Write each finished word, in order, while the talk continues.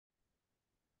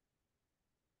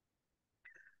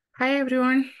Hi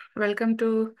everyone, welcome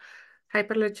to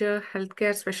Hyperledger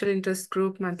Healthcare Special Interest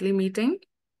Group monthly meeting.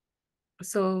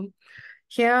 So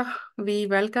here we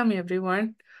welcome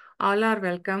everyone. All are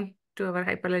welcome to our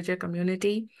Hyperledger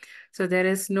community. So there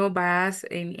is no bias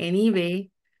in any way,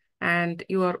 and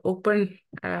you are open.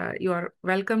 You are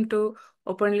welcome to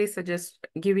openly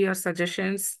give your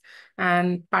suggestions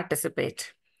and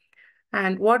participate.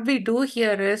 And what we do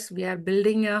here is we are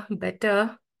building a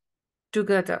better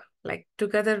together. Like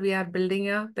together, we are building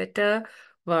a better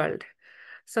world.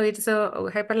 So it's a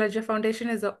Hyperledger Foundation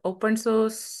is an open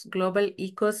source global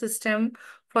ecosystem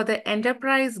for the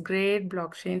enterprise grade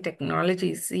blockchain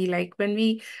technologies. See, like when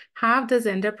we have this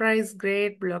enterprise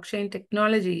grade blockchain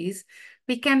technologies,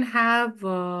 we can have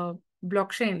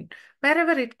blockchain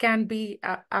wherever it can be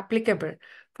applicable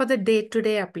for the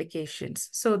day-to-day applications.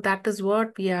 So that is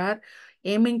what we are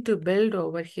aiming to build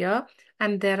over here.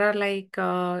 And there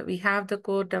are we have the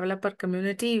core developer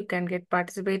community. You can get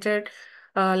participated,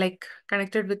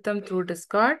 connected with them through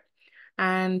Discord.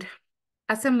 And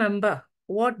as a member,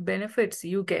 what benefits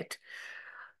you get?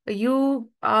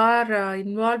 You are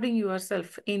involving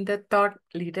yourself in the thought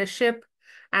leadership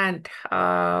and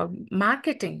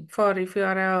marketing for if you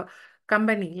are a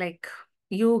company, like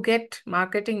you get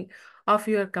marketing of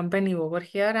your company over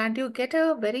here and you get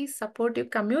a very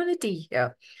supportive community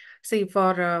here. See,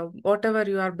 for whatever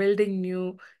you are building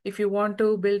new, if you want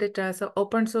to build it as an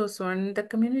open source one, the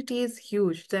community is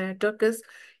huge. The network is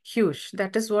huge.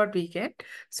 That is what we get.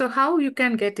 So how you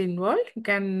can get involved? You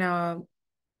can uh,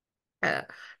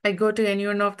 go to any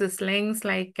one of these links,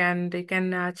 and you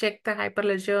can check the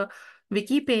Hyperledger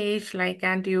wiki page,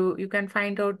 and you can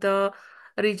find out the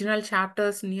regional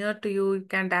chapters near to you. You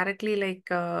can directly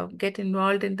get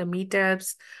involved in the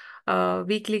meetups,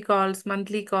 weekly calls,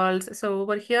 monthly calls. So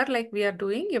over here, like we are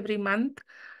doing every month,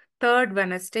 third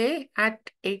Wednesday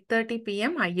at 8:30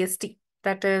 p.m. IST.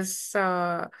 That is,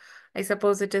 I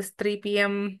suppose it is 3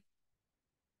 p.m.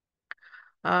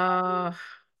 Uh,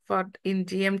 for in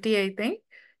GMT, I think.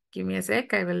 Give me a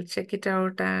sec. I will check it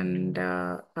out and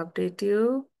update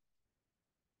you.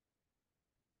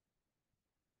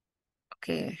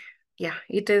 Okay. Yeah,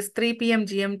 it is 3 p.m.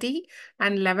 GMT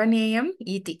and 11 a.m.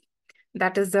 ET.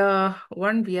 That is the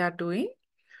one we are doing.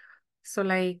 So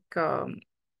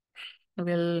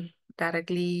we'll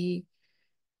directly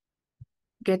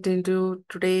get into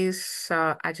today's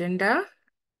agenda.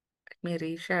 Let me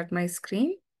reshare my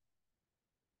screen.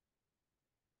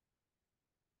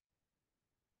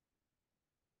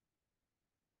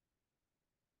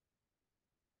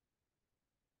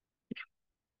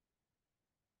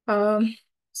 Um,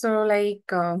 so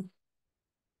like um,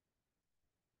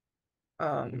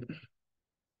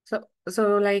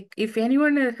 if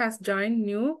anyone has joined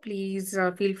new, please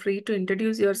feel free to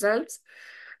introduce yourselves.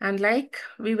 And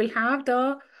we will have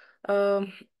the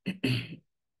um,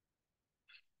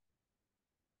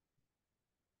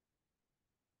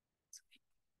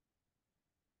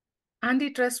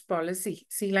 antitrust policy.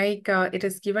 See, it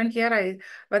is given here,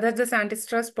 whether this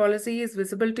antitrust policy is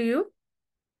visible to you.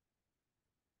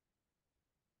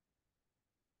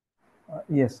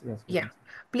 Yes, we Yeah, can see.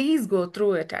 please go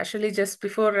through it. Actually, just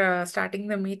before starting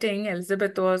the meeting,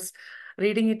 Elizabeth was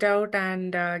reading it out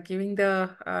and giving the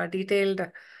detailed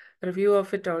review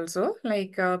of it also.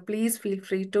 Please feel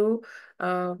free to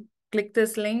uh, click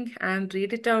this link and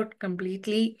read it out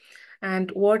completely.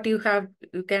 And what you have,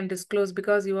 you can disclose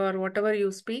because whatever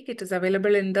you speak, it is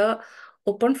available in the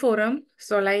open forum.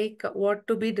 So what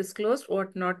to be disclosed,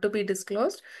 what not to be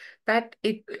disclosed, that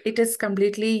it is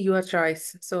completely your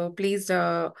choice. So please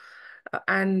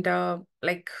and have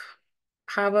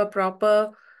a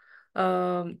proper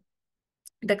um,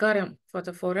 decorum for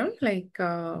the forum.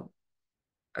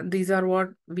 These are what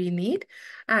we need.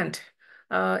 And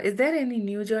is there any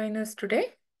new joiners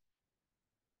today?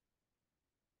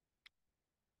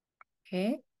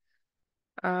 Okay.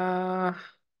 Uh,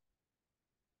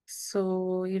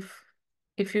 so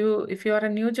if you are a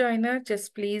new joiner,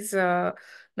 just please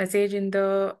message in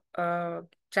the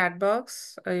chat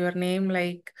box your name,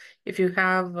 like if you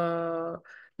have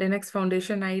Linux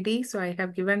Foundation ID. So I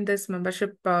have given this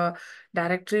membership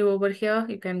directory over here.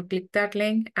 You can click that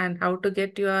link, and how to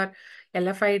get your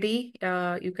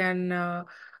LFID. You can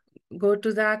go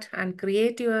to that and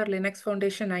create your Linux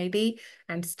Foundation ID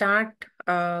and start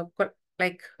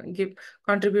like give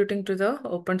contributing to the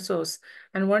open source.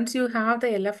 And once you have the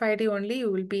LFID only,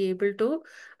 you will be able to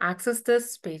access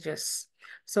these pages.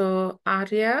 So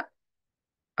Arya,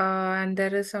 and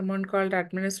there is someone called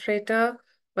administrator.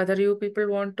 Whether you people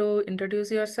want to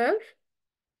introduce yourself?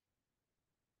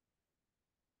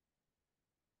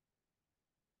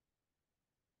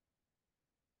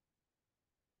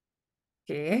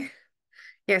 Okay.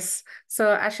 Yes.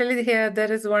 So actually here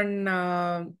there is one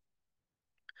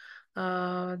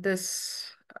this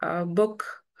book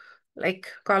like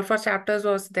call for chapters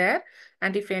was there,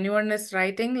 and if anyone is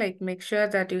writing, like make sure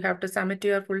that you have to submit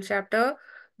your full chapter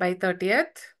by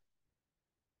 30th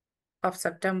of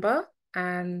September.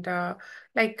 And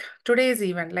like today's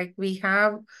event, like we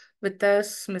have with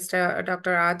us Mr.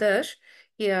 Dr. Adarsh.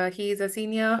 He is a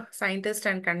senior scientist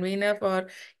and convener for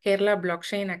Kerala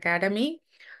Blockchain Academy,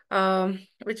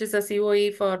 which is a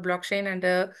COE for blockchain and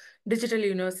a digital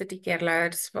university Kerala.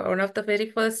 It's one of the very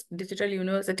first digital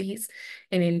universities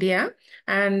in India.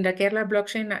 And Kerala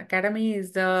Blockchain Academy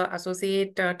is the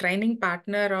associate training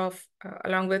partner of,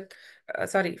 along with,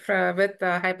 with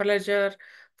Hyperledger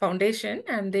Foundation,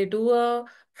 and they do a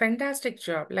fantastic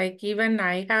job. Like even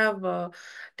I have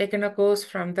taken a course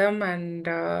from them, and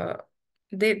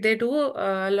they do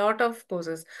a lot of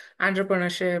courses,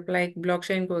 entrepreneurship, like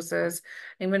blockchain courses.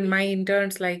 Even my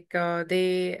interns, like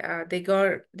they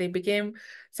became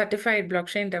certified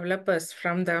blockchain developers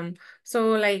from them.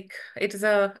 So like it's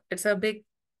a big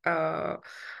uh,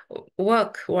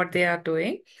 work what they are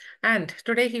doing. And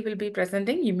today he will be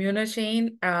presenting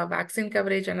Immunochain vaccine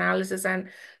coverage analysis and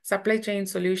supply chain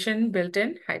solution built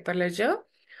in Hyperledger.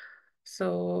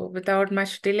 So without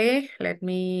much delay, let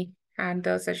me hand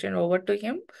the session over to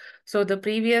him. So the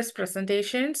previous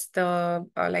presentations, the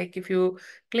like if you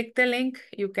click the link,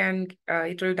 you can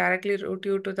it will directly route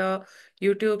you to the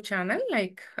YouTube channel,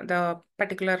 like the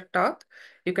particular talk.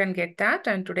 You can get that,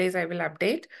 and today's I will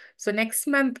update. So next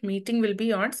month meeting will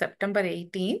be on September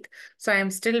 18th. So I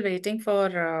am still waiting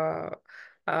for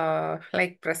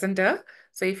like presenter.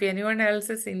 So if anyone else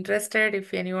is interested,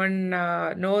 if anyone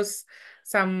knows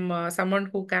someone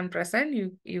who can present,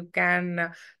 you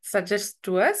can suggest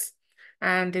to us.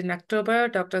 And in October,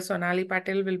 Dr. Sonali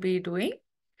Patel will be doing.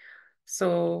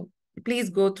 So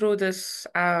please go through this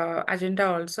agenda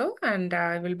also, and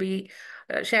I will be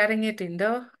sharing it in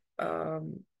the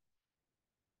um,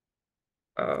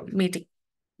 meeting.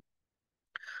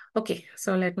 Okay,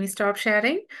 so let me stop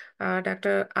sharing.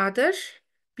 Dr. Adarsh,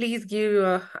 please give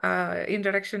your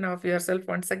introduction of yourself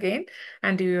once again,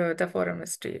 and the forum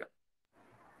is to you.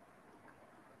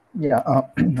 Yeah,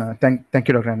 thank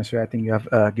you, Dr. Anasway. I think you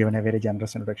have given a very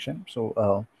generous introduction.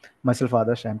 So, myself,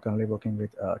 Adarsh, I'm currently working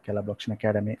with Kerala Blockchain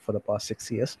Academy for the past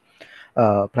 6 years,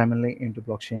 primarily into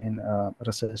blockchain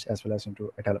research as well as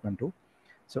into development too.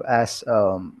 So, as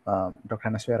Dr.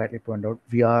 Anasway rightly pointed out,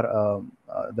 we are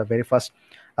the very first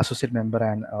associate member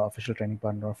and official training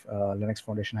partner of Linux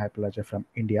Foundation Hyperledger from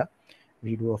India.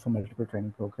 We do offer multiple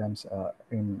training programs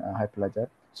in Hyperledger,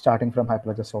 starting from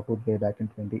Hyperledger Sawtooth way back in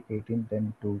 2018,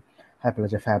 then to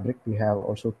Hyperledger Fabric. We have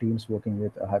also teams working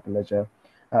with Hyperledger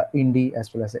Indie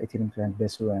as well as the Ethereum client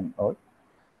Besu and all.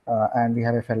 And we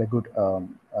have a fairly good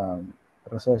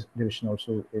research division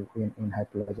also in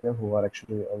Hyperledger who are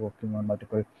actually working on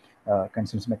multiple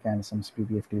consensus mechanisms,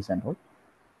 PBFTs and all.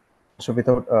 So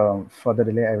without further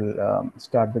delay, I will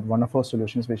start with one of our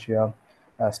solutions, which we are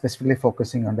specifically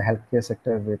focusing on the healthcare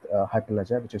sector with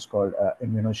Hyperledger, which is called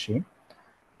Immunochain.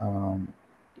 Um,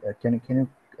 can you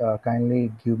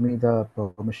kindly give me the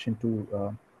permission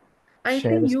to I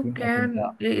share think the you screen? I think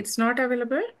can, it's not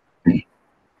available.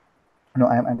 no,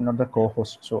 I'm not the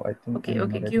co-host, so I think Okay, I'm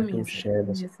okay, not give able me a to sec. share Give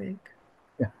this. me a sec.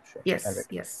 Yeah, sure. I'll Yes, wait.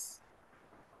 yes.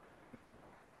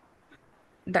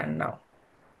 Done now.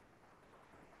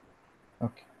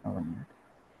 Okay, 1 minute.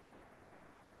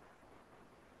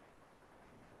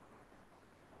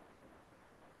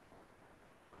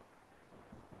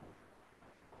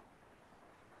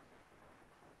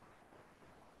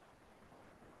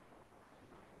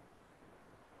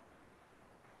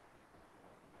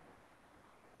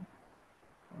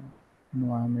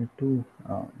 No, I need to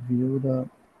view the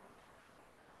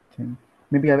thing.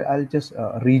 Maybe I'll just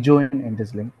rejoin in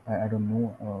this link. I don't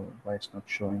know why it's not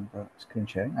showing the screen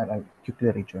sharing. I'll quickly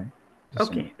rejoin. Just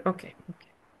a Okay, minute. okay,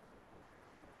 okay.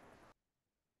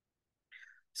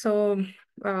 So,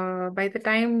 by the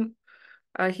time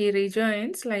he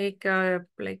rejoins, like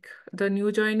the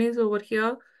new joinees over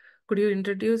here, could you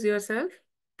introduce yourself?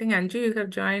 I think Anju, you have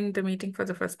joined the meeting for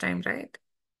the first time, right?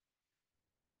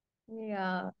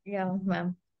 Yeah, yeah,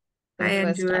 ma'am, for Hi, the Anju,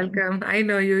 first time. welcome. I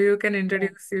know you. You can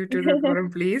introduce you to the Yeah. forum,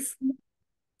 please.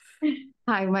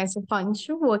 Hi, myself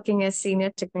Anshu, working as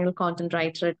senior technical content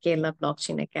writer at Kerala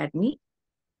Blockchain Academy.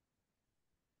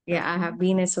 Yeah, I have Welcome.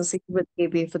 been associated with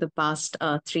KBA for the past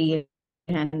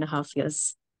 3.5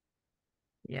 years.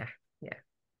 Yeah, yeah.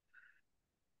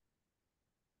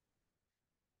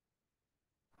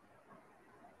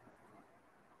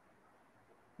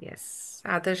 Yes,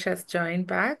 Adarsh has joined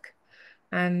back.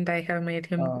 and I have made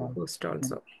him Uh, co-host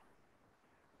also.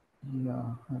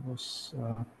 yeah, I was.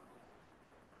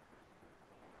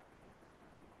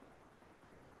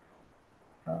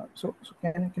 So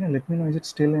can you let me know, is it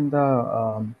still in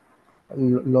the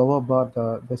lower bar,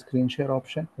 the screen share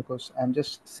option? Because I'm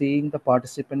just seeing the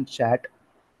participant chat,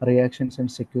 reactions,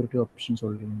 and security options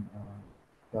only in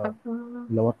the Uh,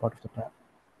 lower part of the tab.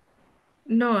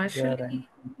 no, There actually,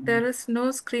 and there is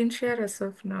no screen share as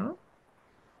of now.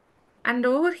 And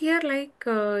over here, like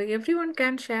everyone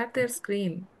can share their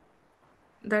screen.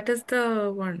 That is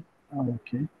the one.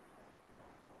 okay.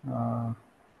 Uh,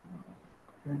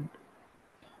 and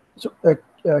so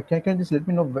can you just let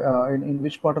me know in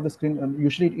which part of the screen?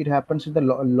 Usually it happens in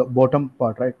the bottom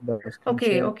part, right? The screen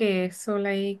Okay, share. okay. So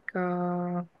like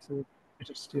So is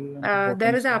it still on the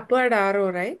there bottom is an side? upward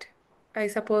arrow, right? I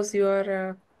suppose you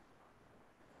have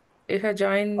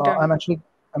joined.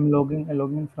 I'm logging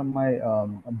in from my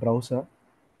browser.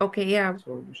 Okay, yeah.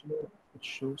 So usually it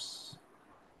shows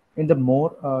in the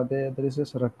more there is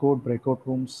this record breakout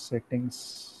rooms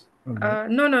settings only.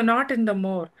 No, no, not in the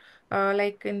more.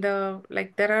 Like in the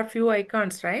like there are few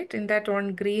icons, right? In that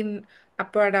one green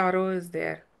upward arrow is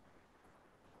there.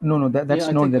 No, Yeah, that's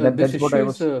I known. think this That's what issue I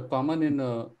is was. common in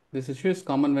this issue is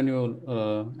common when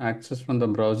you access from the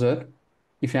browser.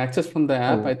 If you access from the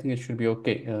app, I Oh, think it should be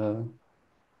okay.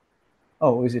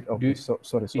 oh, is it Do okay? you, So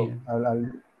sorry. So yeah.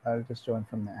 I'll just join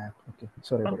from the app. Okay,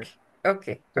 sorry about it. Okay,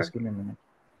 okay, Just okay. give me a minute.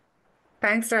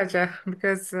 Thanks, Raja,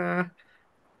 because I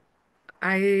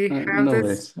have No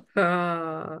this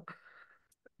worries.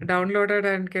 downloaded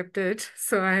and kept it,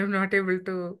 so I am not able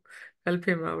to help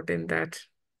him out in that.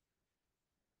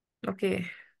 Okay.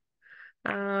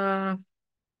 Uh,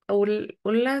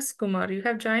 Ullas Kumar, you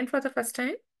have joined for the first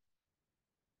time?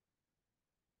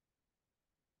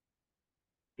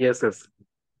 Yes, yes.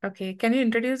 Okay. Can you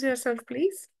introduce yourself,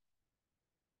 please?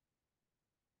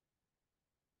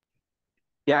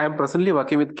 Yeah, I'm presently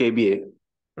working with KBA.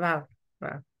 Wow.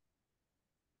 Wow.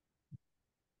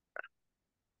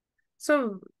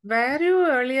 So, were you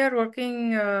earlier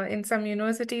working in some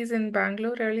universities in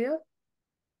Bangalore earlier?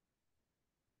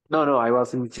 No, I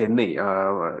was in Chennai.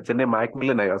 Chennai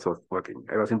Macmillan, I was working.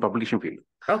 I was in publishing field.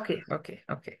 Okay, okay,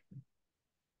 okay.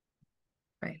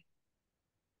 Fine.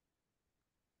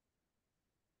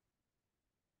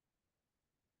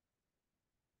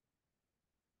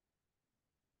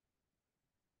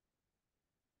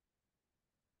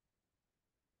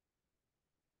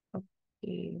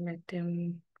 Okay, let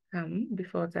him come.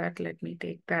 Before that, let me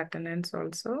take the attendance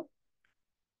also.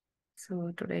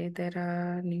 So today there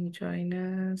are new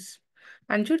joiners.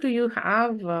 Anju, do you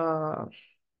have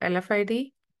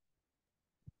LFID?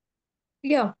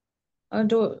 Yeah.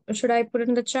 Should I put it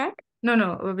in the chat? No,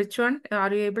 no. Which one?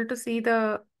 Are you able to see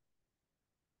the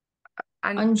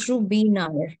Anju B.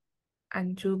 Nair.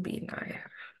 Anju B.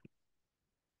 Nair?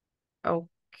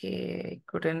 Okay,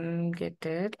 couldn't get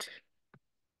it.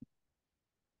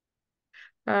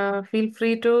 Feel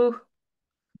free to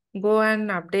go and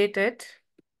update it.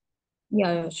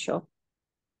 Yeah, sure.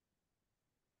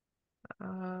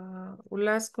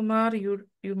 Ullas Kumar, you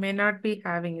may not be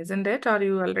having, isn't it? Or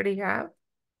you already have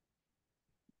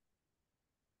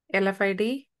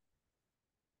LFID?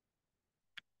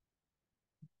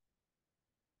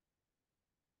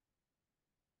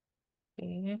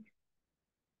 Okay.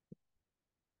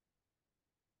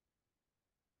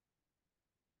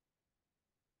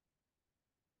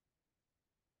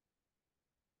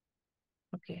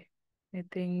 Okay. I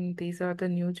think these are the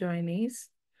new joinees.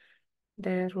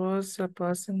 There was a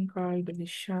person called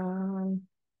Vishal.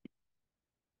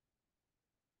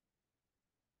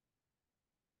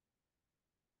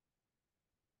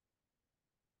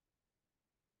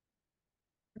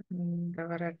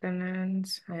 Our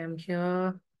attendance. I am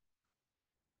here.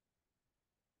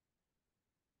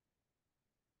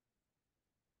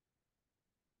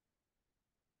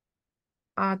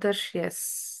 Adarsh,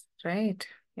 yes. Right.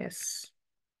 Yes.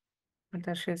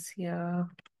 Adarsh is here.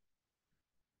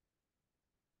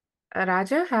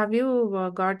 Raja, have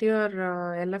you got your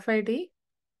LFID?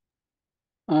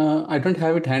 I don't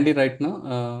have it handy right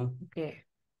now. Okay.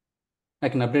 I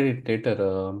can update it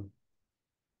later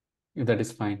if that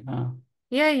is fine.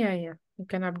 Yeah. You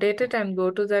can update it and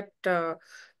go to that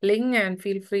link and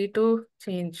feel free to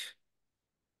change.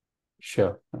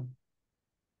 Sure.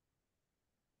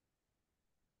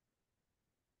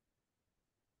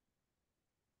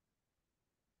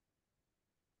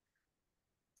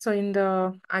 So in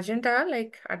the agenda,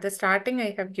 like at the starting,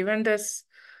 I have given this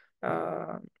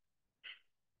uh,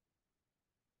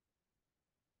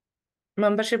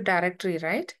 membership directory,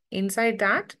 right? Inside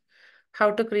that,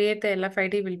 how to create the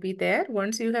LFID will be there.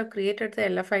 Once you have created the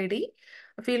LFID,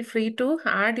 feel free to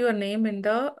add your name in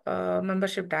the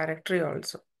membership directory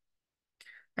also.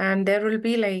 And there will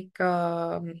be like,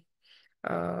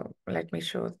 let me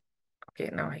show. Okay,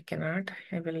 now I cannot.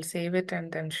 I will save it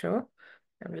and then show.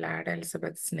 I will add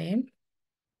Elizabeth's name.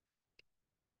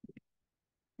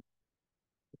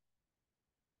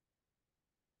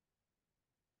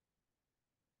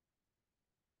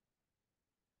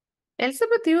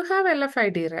 Elizabeth, you have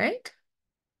LFID, right?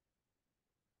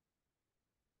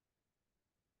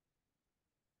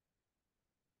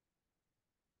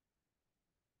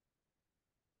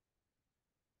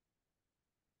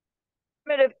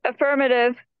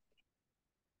 Affirmative.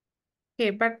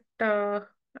 Okay, but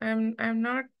I'm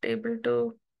not able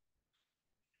to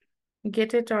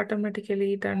get it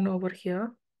automatically done over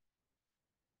here.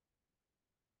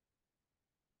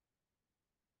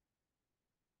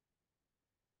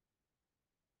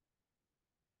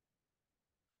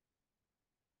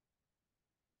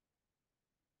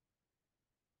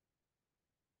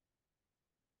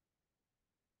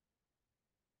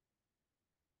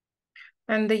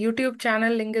 And the YouTube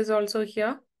channel link is also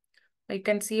here. You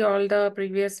can see all the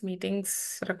previous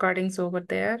meetings recordings over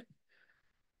there.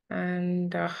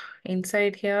 And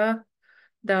inside here,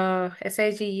 the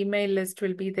SIG email list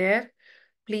will be there.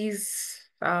 Please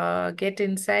get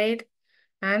inside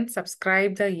and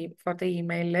subscribe for the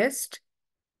email list.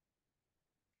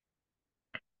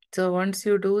 So once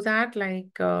you do that,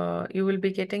 like you will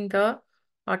be getting the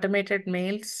automated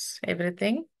mails,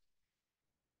 everything.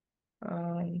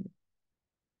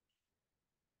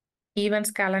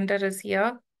 Events calendar is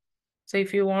here. So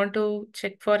if you want to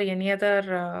check for any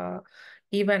other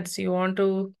events you want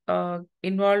to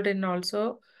involved in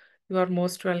also, you are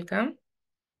most welcome.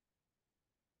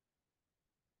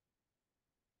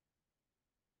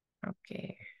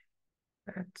 Okay,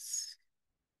 that's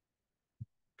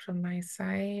from my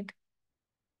side.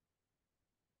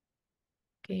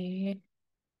 Okay.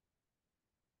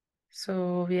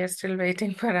 So we are still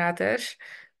waiting for Adarsh.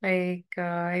 Like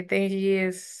I think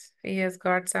he has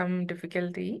got some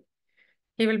difficulty.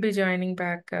 He will be joining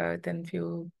back within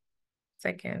few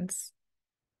seconds.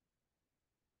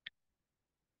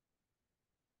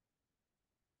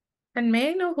 And may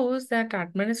I know who's that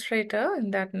administrator in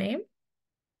that name?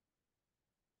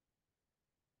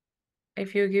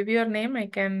 If you give your name, I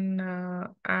can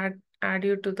add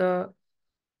you to the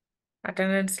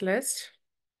attendance list.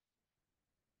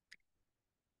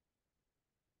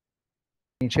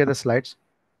 Can you share the slides?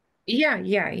 Yeah.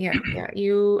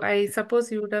 I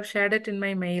suppose you would have shared it in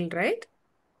my mail, right?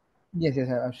 Yes,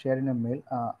 I've shared in a mail.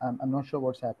 I'm not sure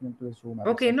what's happening to the Zoom. I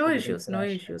was Okay, no actually getting issues, no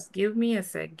crashed. issues. Give me a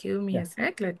sec. Give me Yeah, a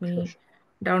sec. Let sure, me sure.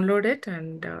 download it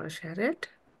and share it.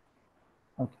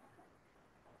 Okay.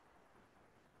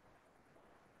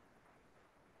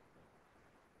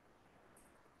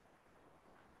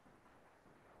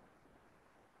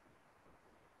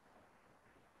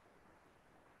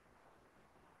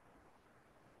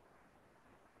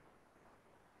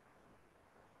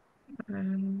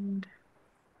 And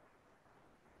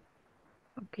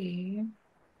okay.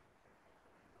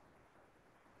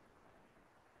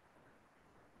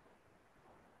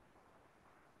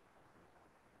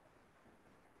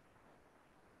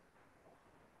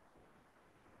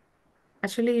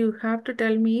 Actually, you have to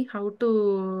tell me how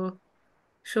to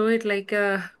show it like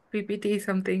a PPT,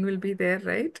 something will be there,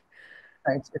 right?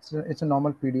 It's a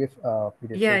normal PDF. PDF.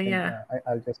 So Yeah, you can. yeah.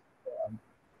 I'll um,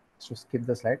 just skip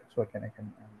the slide so I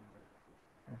can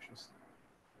just.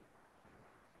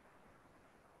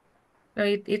 No,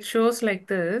 it shows like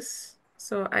this.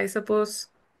 So I suppose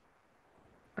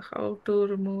how to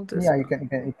remove this. Yeah, you can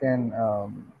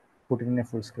put it in a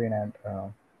full screen and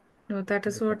No, that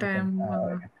is what you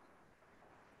can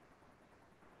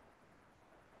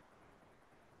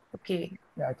okay.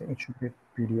 yeah, I think it should be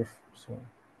PDF. So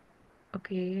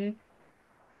Okay.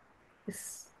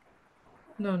 This,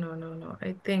 no.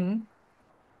 I think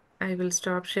I will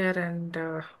stop share and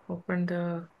open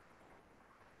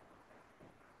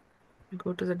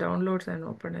go to the downloads and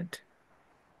open it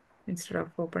instead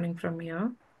of opening from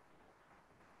here.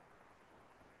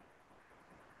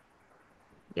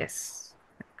 Yes,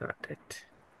 I got it.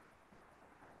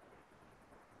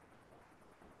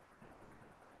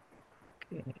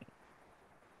 Okay.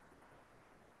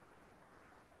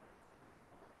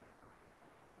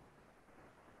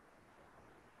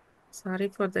 Sorry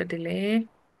for the delay.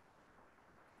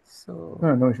 So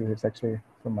no issues. It's actually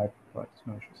from my part.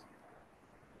 No issues.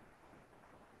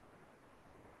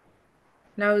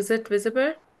 now is it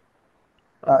visible?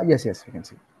 Yes, we can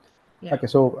see. Yeah. Okay,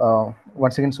 so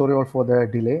once again, sorry all for the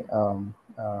delay.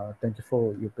 Thank you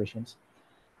for your patience.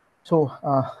 So,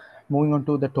 moving on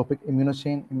to the topic,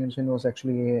 Immunochain. Immunochain was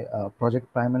actually a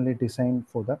project primarily designed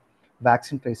for the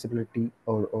vaccine traceability,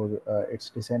 or it's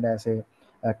designed as a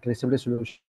traceability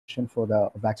solution for the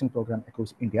vaccine program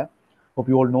across India. Hope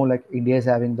you all know, like, India is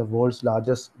having the world's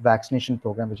largest vaccination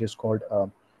program, which is called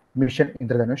Mission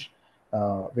Indradhanush,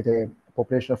 with a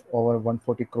population of over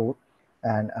 140 crore.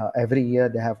 And every year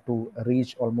they have to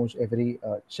reach almost every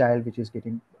child which is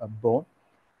getting born.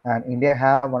 And India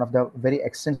have one of the very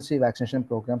extensive vaccination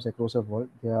programs across the world.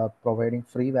 They are providing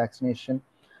free vaccination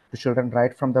to children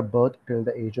right from the birth till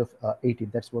the age of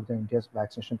 18. That's what the India's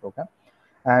vaccination program.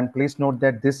 And please note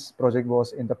that this project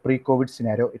was in the pre-COVID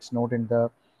scenario. It's not in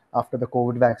the after the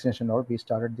COVID vaccination. Or we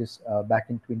started this back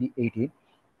in 2018.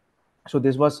 So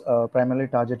this was primarily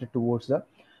targeted towards the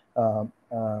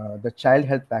child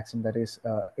health vaccine. That is,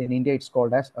 in India, it's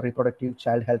called as reproductive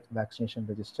child health vaccination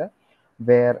register,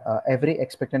 where every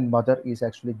expectant mother is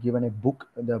actually given a book.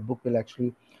 The book will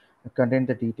actually contain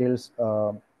the details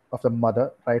of the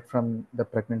mother right from the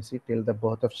pregnancy till the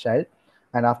birth of child.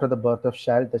 And after the birth of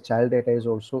child, the child data is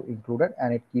also included,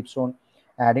 and it keeps on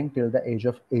adding till the age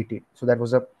of 18. So that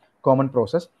was a common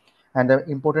process. And the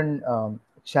important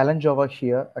challenge over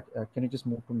here, can you just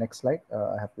move to next slide?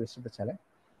 I have listed the challenge.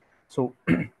 So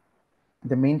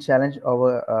the main challenge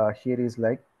over here is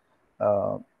like,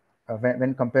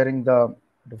 when comparing the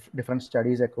different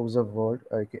studies across the world,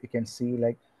 you can see,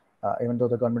 like, even though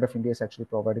the government of India is actually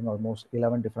providing almost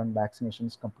 11 different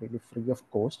vaccinations completely free of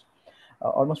cost,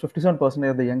 almost 57%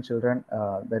 of the young children,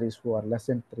 that is, who are less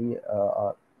than 3,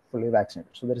 are fully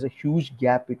vaccinated. So there is a huge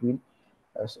gap between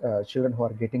children who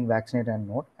are getting vaccinated and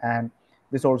not. And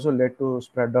this also led to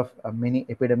spread of many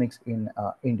epidemics in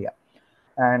India.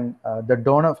 And the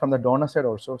donor from the donor side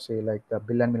also, say, like the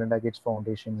Bill and Melinda Gates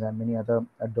Foundations and many other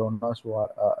donors who are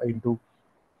into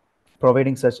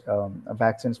providing such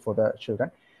vaccines for the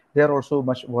children, they are also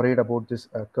much worried about this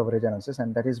coverage analysis.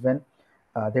 And that is when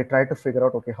they try to figure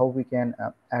out, okay, how we can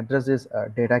address these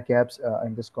data gaps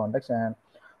in this context. And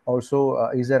also,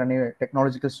 is there any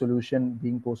technological solution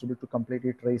being possible to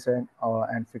completely trace and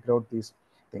figure out these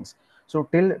things? So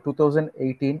till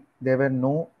 2018, there were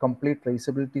no complete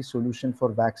traceability solution for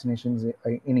vaccinations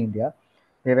in India.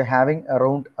 They were having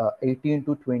around 18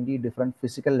 to 20 different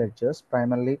physical ledgers,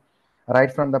 primarily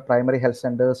right from the primary health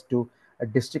centers to a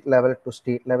district level to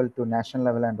state level to national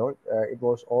level and all. It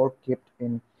was all kept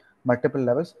in multiple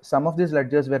levels. Some of these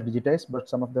ledgers were digitized, but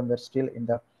some of them were still in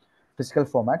the physical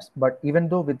formats. But even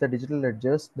though with the digital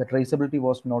ledgers, the traceability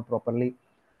was not properly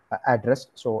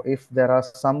addressed. So if there are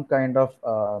some kind of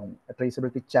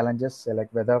traceability challenges, say, like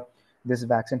whether this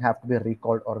vaccine have to be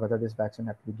recalled or whether this vaccine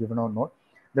have to be given or not,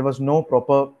 there was no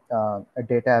proper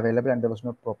data available, and there was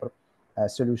no proper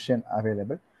solution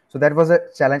available. So that was a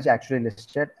challenge actually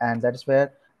listed, and that is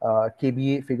where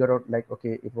KBA figured out, like,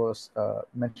 okay, it was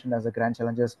mentioned as a grand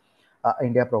challenges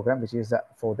India program, which is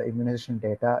for the immunization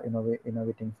data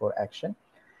innovating for action.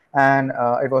 And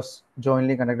it was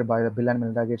jointly conducted by the Bill and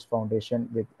Melinda Gates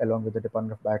Foundation along with the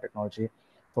Department of Biotechnology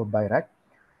for BIRAC.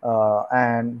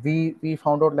 And we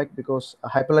found out, like, because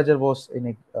Hyperledger was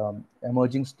in a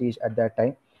emerging stage at that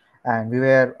time, and we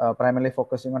were primarily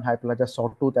focusing on Hyperledger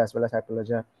Sawtooth as well as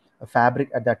Hyperledger Fabric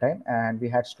at that time, and we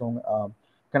had strong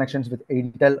connections with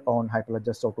Intel on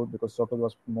Hyperledger Sawtooth, because Sawtooth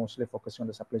was mostly focusing on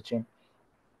the supply chain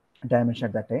dimension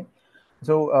at that time.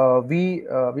 So we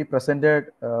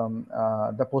presented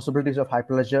the possibilities of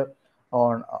Hyperledger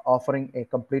on offering a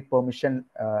complete permission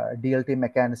DLT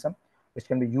mechanism, which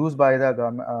can be used by the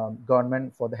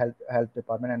government for the health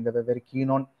department, and they were very keen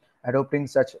on adopting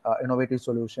such innovative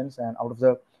solutions. And out of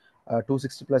the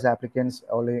 260 plus applicants,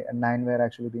 only 9 were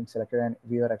actually being selected, and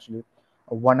we were actually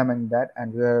one among that.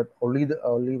 And we were only the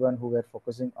only one who were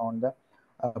focusing on the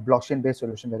blockchain-based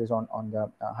solution, that is on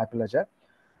the Hyperledger.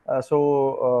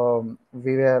 So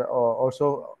we were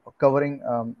also covering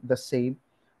the same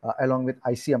along with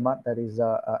ICMR, that is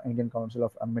Indian Council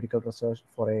of Medical Research,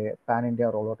 for a pan-India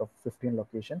rollout of 15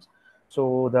 locations.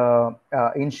 So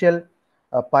the initial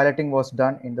piloting was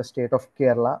done in the state of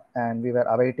Kerala, and we were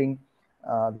awaiting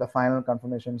the final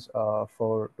confirmations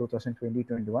for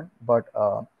 2020-21. But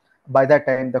by that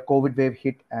time, the COVID wave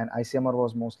hit, and ICMR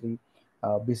was mostly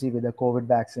busy with the COVID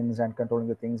vaccines and controlling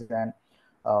the things. And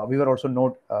we were also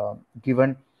not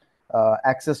given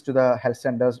access to the health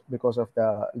centers because of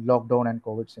the lockdown and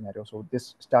COVID scenario. So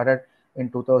this started in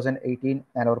 2018,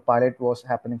 and our pilot was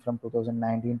happening from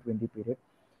 2019-20 period.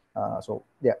 So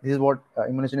yeah, this is what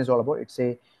Immunochain is all about. It's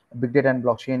a big data and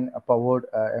blockchain powered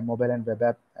mobile and web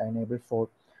app enabled for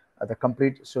the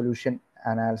complete solution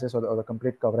analysis, or the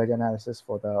complete coverage analysis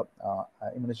for the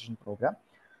immunization program.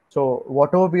 So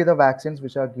whatever be the vaccines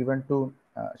which are given to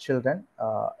children,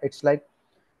 it's like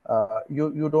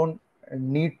you don't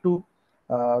need to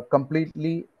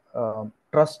completely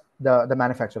trust the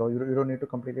manufacturer, or you don't need to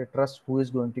completely trust who is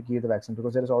going to give the vaccine,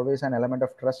 because there is always an element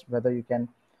of trust, whether you can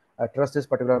trust this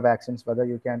particular vaccines, whether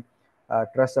you can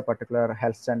trust a particular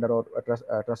health center, or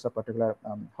trust a particular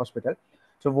hospital.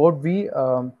 So what we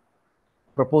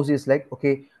propose is like,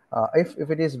 okay, if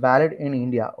it is valid in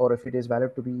India, or if it is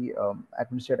valid to be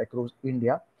administered across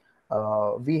India,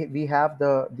 we have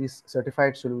this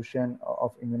certified solution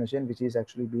of Immunochain, which is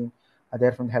actually being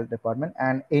there from the health department,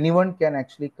 and anyone can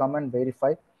actually come and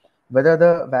verify whether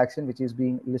the vaccine which is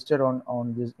being listed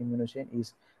on this Immunochain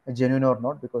is genuine or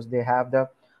not, because they have the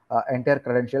entire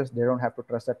credentials. They don't have to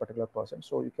trust that particular person.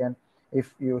 So you can,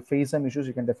 if you face some issues,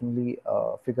 you can definitely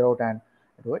figure out and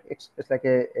do it. It's like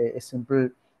a simple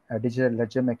digital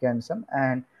ledger mechanism.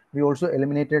 And we also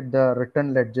eliminated the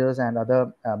written ledgers and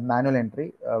other manual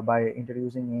entry by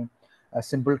introducing a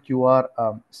simple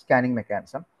QR scanning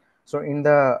mechanism. So in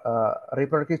the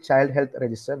reproductive child health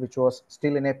register, which was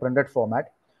still in a printed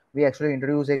format, we actually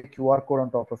introduced a QR code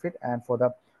on top of it. And for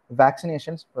the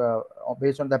vaccinations,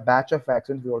 based on the batch of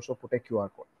vaccines, we also put a QR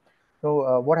code.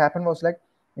 So what happened was, like,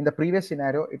 in the previous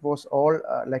scenario, it was all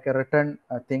like a written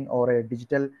thing, or a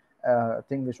digital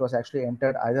thing, which was actually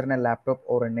entered either in a laptop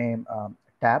or in a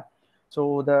tab.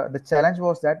 So the challenge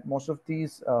was that most of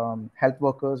these health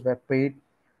workers were paid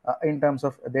in terms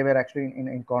of, they were actually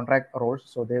in contract roles.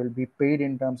 So they will be paid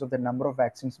in terms of the number of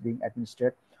vaccines being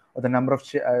administered, or the number of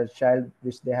child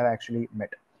which they have actually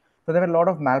met. So there were a lot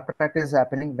of malpractice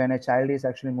happening when a child is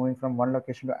actually moving from one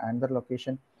location to another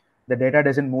location. The data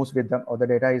doesn't move with them, or the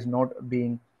data is not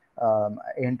being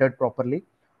entered properly.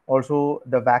 Also,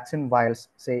 the vaccine vials,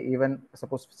 say, even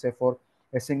suppose, say, for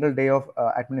a single day of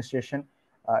administration,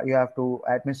 you have to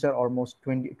administer almost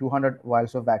 200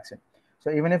 vials of vaccine. So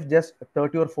even if just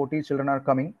 30 or 40 children are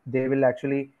coming, they will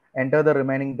actually enter the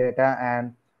remaining data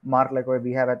and mark like, oh,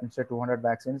 we have administered 200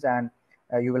 vaccines, and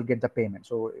you will get the payment.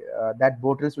 So that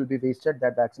bottles will be wasted,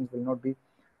 that vaccines will not be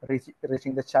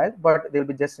reaching the child, but they'll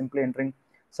be just simply entering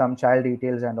some child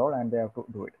details and all, and they have to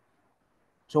do it.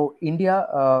 So India,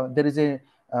 there is a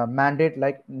mandate,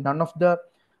 like none of the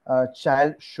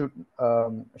child should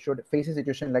face a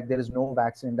situation like there is no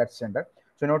vaccine in that center.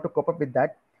 So in order to cope up with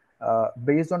that,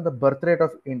 based on the birth rate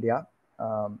of India,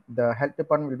 the health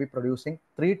department will be producing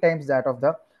 3 times that of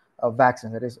the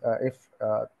vaccine. That is, if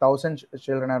 1,000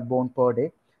 children are born per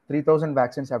day, 3,000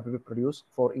 vaccines have to be produced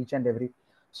for each and every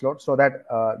slot, so that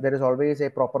there is always a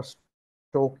proper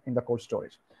stock in the cold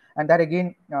storage. And that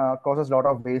again causes a lot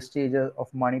of wastage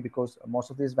of money, because most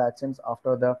of these vaccines,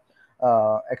 after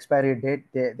the expiry date,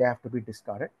 they have to be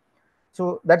discarded.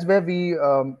 So that's where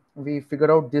we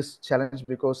figure out this challenge,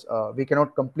 because we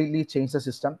cannot completely change the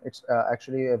system. It's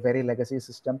actually a very legacy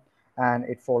system, and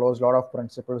it follows a lot of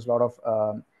principles, a lot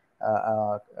of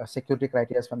security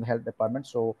criteria from the health department.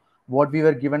 So what we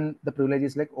were given the privilege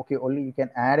is like, okay, only you can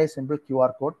add a simple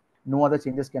QR code, no other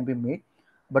changes can be made.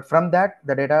 But from that,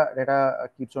 the data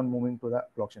keeps on moving to the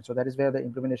blockchain. So that is where the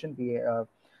implementation, we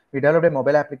developed a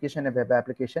mobile application, a web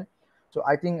application. So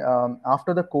I think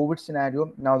after the COVID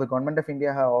scenario, now the government of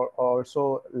India have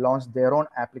also launched their own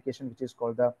application, which is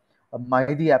called the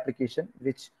MyDi application,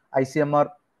 which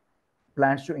ICMR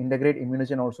plans to integrate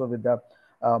Immunogen also with the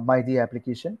MyDi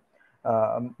application.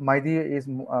 MyDi is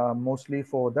mostly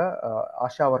for the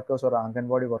ASHA workers or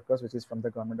Anganwadi workers, which is from the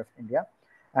government of India.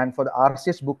 And for the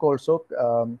RCS book also,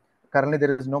 currently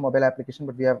there is no mobile application,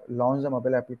 but we have launched a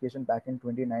mobile application back in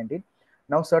 2019.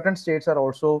 Now certain states are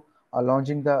also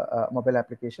launching the mobile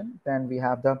application. Then we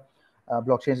have the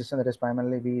blockchain system, that is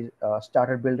primarily we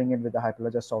started building it with the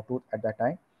Hyperledger Sawtooth at that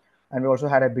time. And we also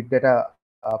had a big data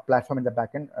platform in the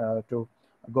backend to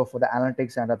go for the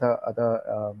analytics and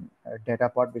other data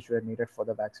part which were needed for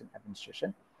the vaccine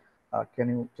administration. Can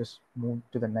you just move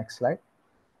to the next slide?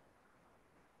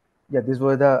 Yeah, these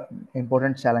were the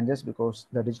important challenges, because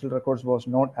the digital records was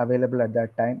not available at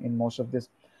that time in most of these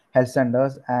health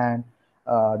centers, and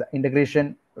the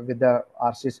integration with the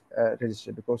RCS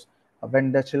register, because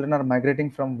when the children are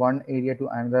migrating from one area to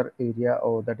another area,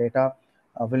 or the data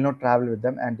will not travel with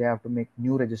them, and they have to make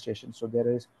new registration. So there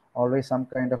is always some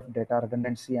kind of data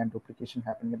redundancy and duplication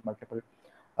happening at multiple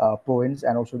points,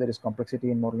 and also there is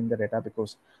complexity in modeling the data,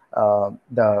 because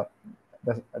the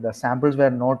samples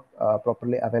were not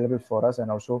properly available for us.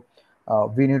 And also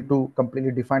we need to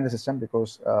completely define the system,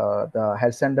 because the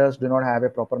health centers do not have a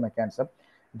proper mechanism.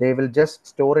 They will just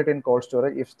store it in cold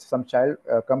storage. If some child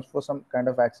comes for some kind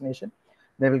of vaccination,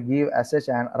 they will give as such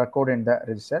and record in the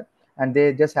register, and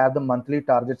they just have the monthly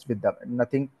targets with them,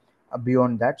 nothing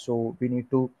beyond that. So we need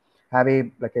to have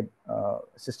a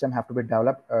system have to be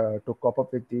developed to cope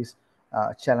up with these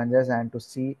challenges and to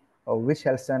see which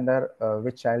health center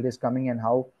which child is coming and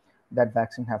how that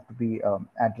vaccine have to be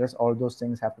addressed. All those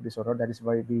things have to be sorted. That is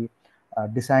why we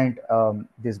designed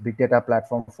this big data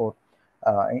platform for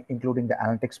including the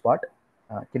analytics part.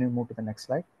 Can you move to the next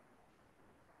slide?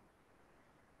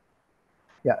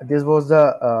 Yeah, this was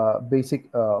the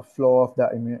basic flow of the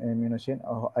Immunochain.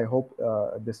 I hope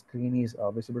the screen is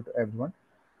visible to everyone.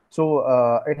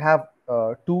 So it have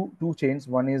two chains.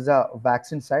 One is the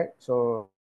vaccine side. So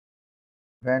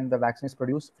when the vaccine is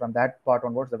produced, from that part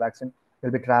onwards, the vaccine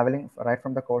will be traveling right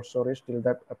from the cold storage till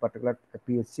that particular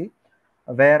PHC,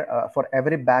 where for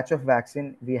every batch of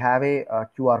vaccine we have a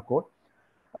QR code.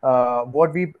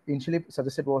 What we initially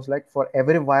suggested was like for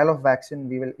every vial of vaccine,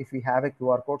 we will, if we have a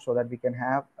QR code, so that we can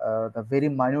have the very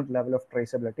minute level of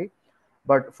traceability.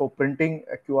 But for printing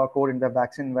a QR code in the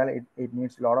vaccine vial, it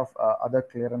needs a lot of other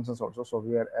clearances also. So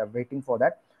we are waiting for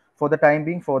that. For the time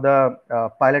being, for the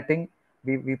piloting,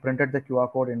 we printed the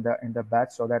QR code in the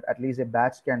batch, so that at least a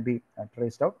batch can be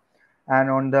traced out. And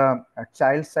on the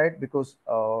child side, because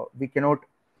we cannot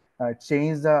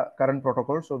change the current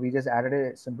protocol, so we just added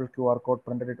a simple QR code,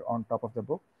 printed it on top of the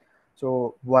book.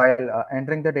 So while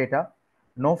entering the data,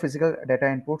 no physical data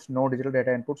inputs, no digital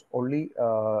data inputs, only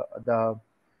the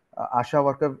ASHA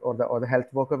worker or the health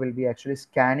worker will be actually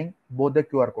scanning both the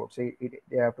QR codes. So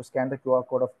they have to scan the QR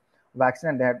code of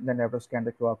vaccine, and then they have to scan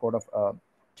the QR code of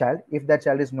child. If that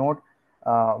child is not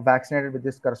vaccinated with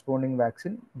this corresponding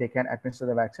vaccine, they can administer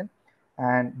the vaccine,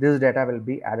 and this data will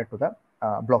be added to the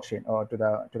blockchain or to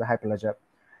the Hyperledger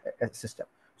system.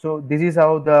 So this is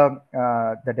how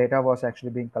the data was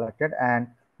actually being collected, and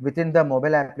within the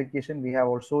mobile application, we have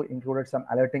also included some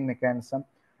alerting mechanism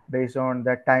based on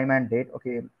the time and date.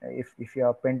 Okay, if you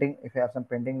are pending, if you have some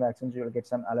pending vaccines, you will get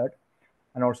some alert,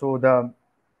 and also the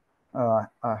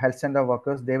health center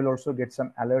workers, they will also get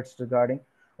some alerts regarding,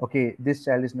 okay, this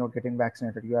child is not getting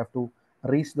vaccinated. You have to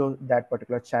reach that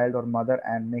particular child or mother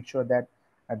and make sure that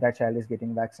that child is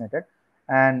getting vaccinated.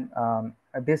 And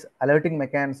this alerting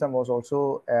mechanism was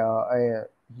also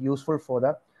useful for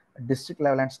the district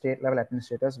level and state level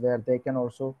administrators, where they can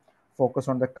also focus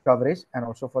on the coverage, and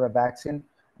also for the vaccine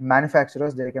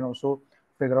manufacturers, they can also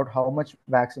figure out how much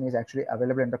vaccine is actually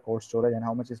available in the cold storage and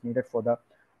how much is needed for the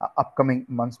upcoming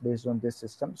months based on this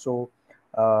system. So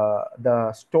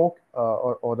the stock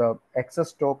or the excess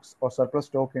stocks or surplus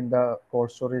stock in the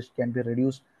cold storage can be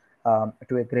reduced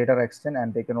to a greater extent,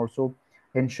 and they can also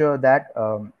ensure that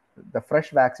the fresh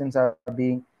vaccines are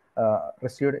being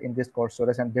received in this cold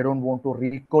storage, and they don't want to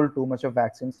recall too much of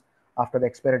vaccines after the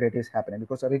expiry date is happening,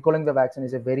 because recalling the vaccine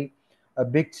is a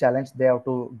big challenge. They have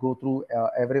to go through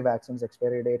every vaccine's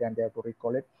expiry date and they have to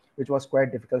recall it, which was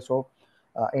quite difficult. So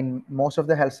in most of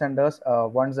the health centers,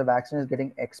 once the vaccine is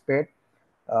getting expired,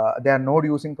 they are not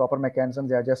using proper mechanisms.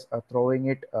 They are just throwing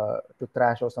it to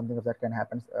trash or something of that can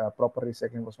happen. Proper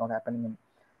recycling was not happening in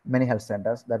many health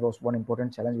centers. That was one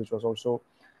important challenge, which was also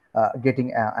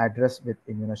getting addressed with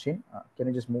Immunochain. Can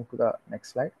you just move to the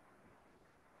next slide?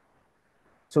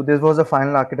 So this was the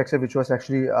final architecture, which was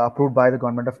actually approved by the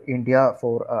government of India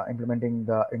for implementing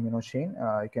the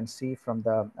Immunochain. You can see from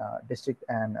the district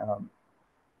and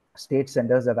state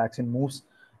centers, the vaccine moves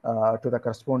to the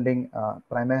corresponding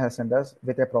primary health centers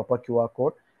with a proper QR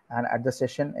code. And at the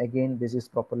session, again, this is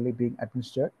properly being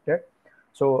administered.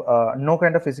 So no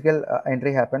kind of physical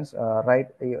entry happens, right?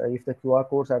 If the QR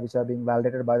codes which are being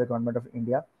validated by the government of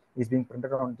India is being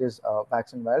printed on these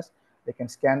vaccine vials, they can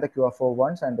scan the QR code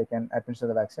once and they can administer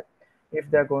the vaccine. If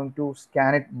they're going to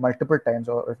scan it multiple times,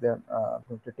 or if they're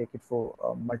going to take it for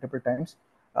multiple times,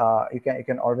 you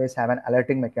can always have an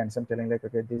alerting mechanism telling like,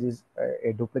 okay, this is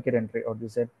a duplicate entry or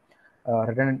this is a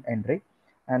redundant entry.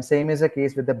 And same is the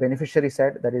case with the beneficiary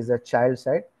side, that is the child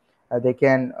side. They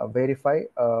can verify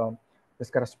this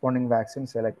corresponding vaccine.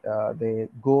 So like they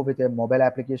go with a mobile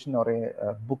application or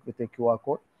a book with a QR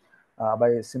code.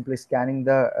 By simply scanning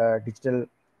the digital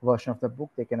version of the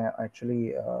book, they can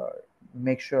actually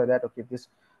make sure that, okay, this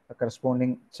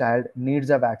corresponding child needs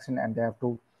a vaccine and they have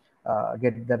to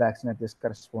get the vaccine at this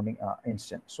corresponding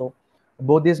instant. So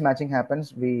both these matching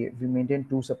happens. We maintain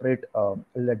two separate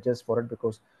ledgers for it,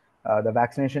 because the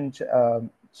vaccination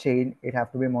chain, it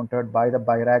have to be monitored by the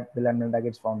BIRAG, Bill and Melinda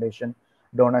Gates Foundation,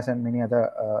 donors, and many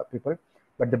other people.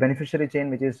 But the beneficiary chain,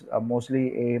 which is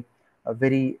mostly a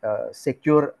very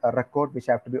secure record, which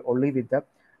have to be only with the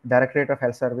Directorate of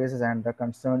Health Services and the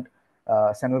concerned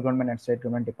central government and state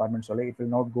government departments only. It will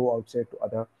not go outside to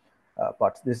other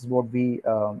parts. This is what we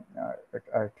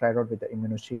tried out with the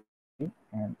Immunochain.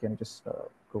 And can you just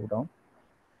go down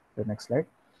to the next slide?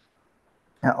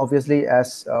 Obviously,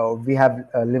 as we have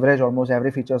leveraged almost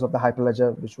every features of the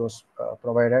Hyperledger which was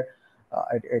provided,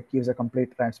 it gives a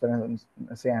complete transparency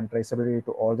and traceability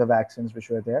to all the vaccines which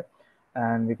were there.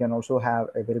 And we can also have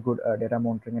a very good data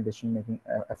monitoring and decision making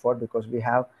effort, because we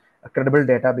have a credible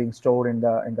data being stored in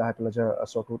the Hyperledger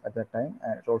sawtooth at that time,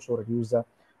 and it also reduced the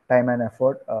time and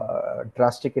effort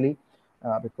drastically,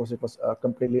 because it was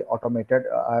completely automated.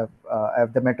 I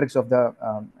have the metrics of the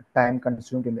time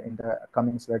consumed in the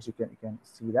coming slides. You can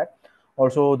see that.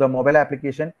 Also, the mobile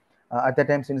application at that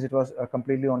time, since it was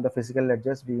completely on the physical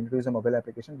ledgers, we introduced a mobile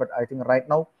application. But I think right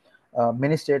now,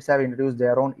 many states have introduced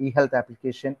their own e-health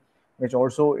application, which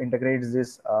also integrates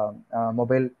this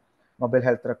mobile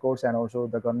health records. And also,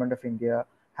 the government of India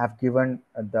have given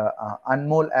the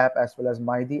Anmol app as well as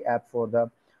MyDi app for the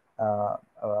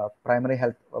primary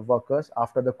health workers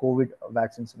after the COVID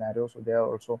vaccine scenario. So they are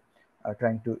also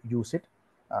trying to use it.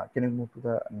 Can you move to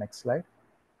the next slide?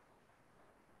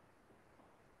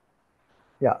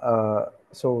 Yeah.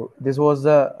 So this was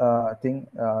the thing.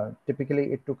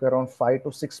 Typically, it took around 5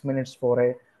 to 6 minutes for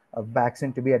a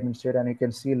vaccine to be administered, and you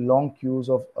can see long queues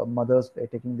of mothers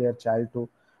taking their child to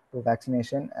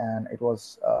vaccination, and it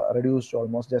was reduced to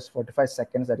almost just 45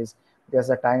 seconds. That is just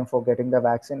the time for getting the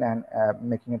vaccine and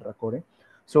making it recording.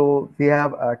 So we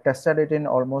have tested it in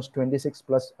almost 26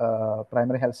 plus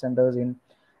primary health centers in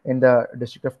the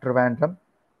district of Trivandrum,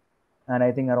 and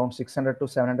I think around 600 to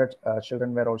 700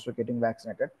 children were also getting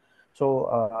vaccinated.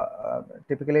 So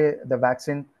typically the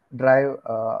vaccine drive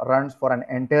runs for an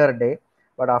entire day,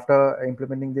 but after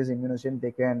implementing this Immunochain,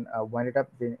 they can wind it up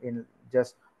in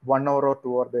just 1 hour or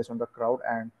 2 hours based on the crowd,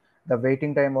 and the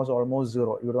waiting time was almost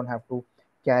zero. You don't have to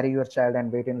carry your child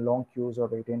and wait in long queues or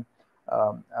wait in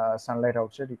sunlight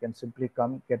outside. You can simply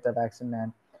come, get the vaccine,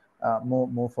 and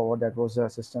move forward. That was a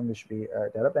system which we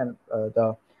developed, and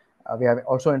the we have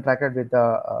also interacted with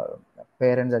the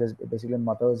parents, that is basically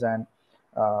mothers and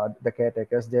the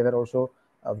caretakers. They were also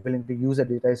willing to use a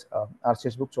digitized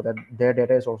RCS book, so that their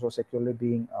data is also securely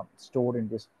being stored in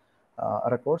this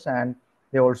records. And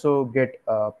they also get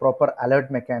proper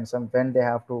alert mechanism when they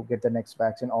have to get the next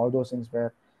vaccine. All those things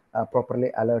were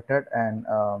properly alerted, and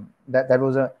that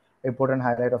was a important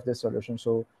highlight of this solution.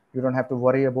 So you don't have to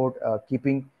worry about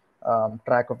keeping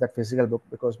track of that physical book,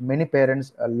 because many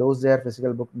parents lose their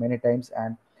physical book many times,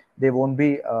 and they won't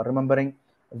be remembering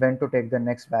when to take the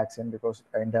next vaccine. Because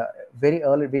in the very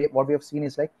early what we have seen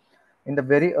is like in the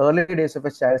very early days of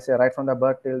a child, say right from the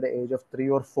birth till the age of 3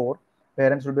 or 4,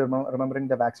 parents will be remembering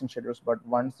the vaccine schedules. But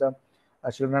once the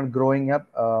children are growing up,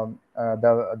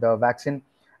 the vaccine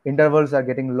intervals are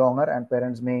getting longer, and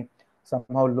parents may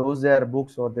somehow lose their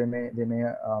books, or they may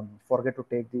forget to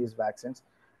take these vaccines.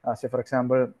 Say for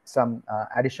example, some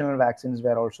additional vaccines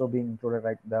were also being included,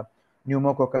 like the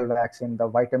pneumococcal vaccine, the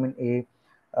vitamin A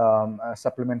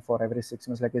supplement for every 6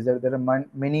 months. Like, there are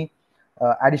many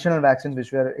additional vaccines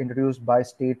which were introduced by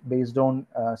state based on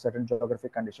certain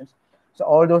geographic conditions. So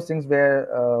all those things were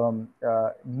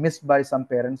missed by some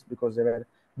parents, because they were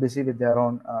busy with their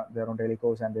own daily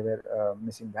course, and they were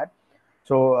missing that.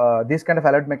 So this kind of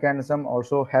alert mechanism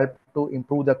also help to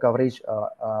improve the coverage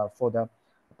for the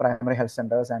primary health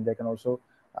centers, and they can also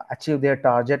achieve their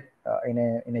target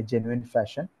in a genuine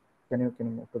fashion. Can you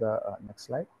move to the next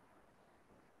slide?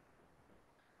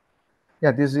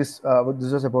 Yeah, this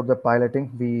was about the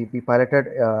piloting. We piloted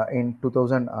in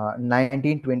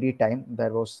 2019-20 time.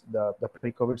 There was the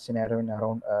pre-COVID scenario in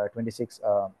around 26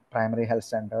 primary health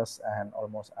centers, and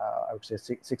almost I would say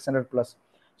 600 plus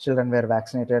children were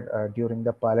vaccinated during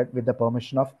the pilot, with the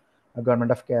permission of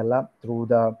government of Kerala through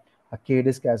the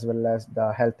KDISC as well as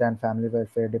the Health and Family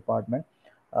Welfare Department.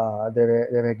 They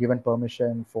were given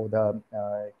permission for the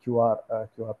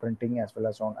QR printing as well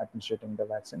as on administrating the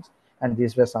vaccines, and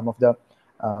these were some of the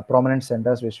prominent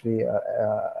centers which we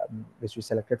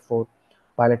selected for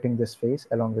piloting this phase,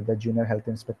 along with the junior health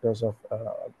inspectors of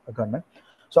government.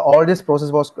 So all this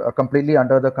process was completely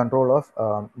under the control of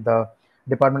the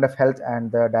Department of Health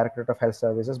and the Directorate of Health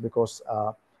Services, because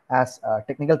as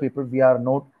technical people, we are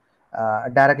not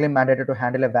directly mandated to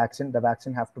handle a vaccine. The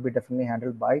vaccine have to be definitely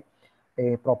handled by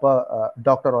a proper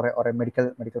doctor or a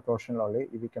medical professional only.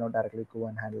 We cannot directly go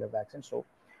and handle a vaccine. So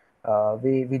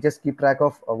we just keep track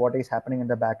of what is happening in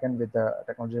the back end with the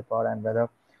technology part, and whether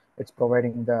it's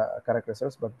providing the correct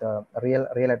results. But the real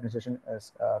administration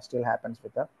still happens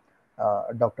with the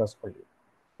doctors only.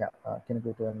 Yeah, can you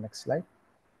go to the next slide?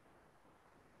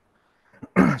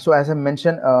 So as I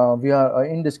mentioned, we are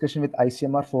in discussion with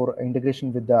ICMR for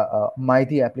integration with the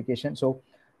MyDi application. So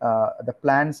the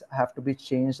plans have to be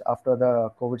changed after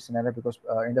the COVID scenario, because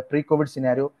in the pre-COVID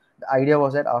scenario, the idea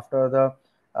was that after the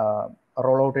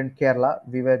rollout in Kerala.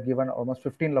 We were given almost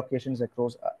 15 locations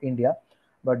across India,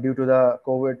 but due to the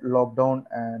COVID lockdown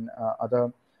and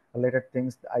other related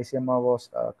things, the ICMR was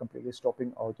completely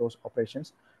stopping all those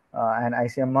operations. And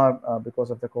ICMR, because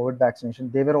of the COVID vaccination,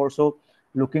 they were also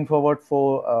looking forward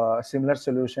for similar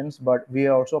solutions, but we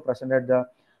also presented the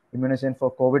Immunochain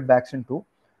for COVID vaccine too.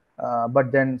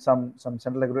 But then some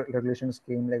central regulations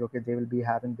came, like, okay, they will be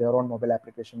having their own mobile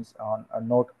applications on,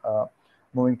 not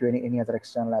moving to any other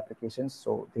external applications.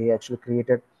 So they actually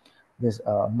created this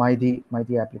MyD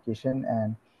application,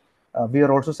 and we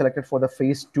are also selected for the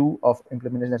phase 2 of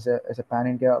implementation as a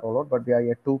pan-India rollout, but we are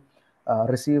yet to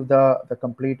receive the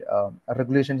complete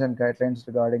regulations and guidelines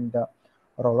regarding the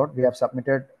rollout. We have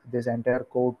submitted this entire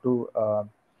code to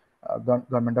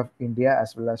Government of India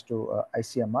as well as to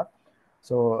ICMR.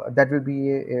 So that will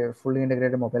be a fully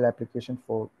integrated mobile application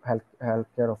for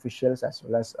healthcare officials as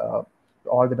well as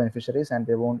all the beneficiaries, and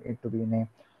they want it to be in a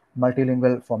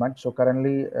multilingual format. So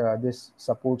currently this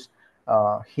supports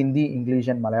Hindi, English,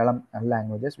 and Malayalam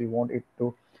languages. We want it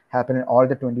to happen in all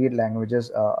the 28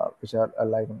 languages which are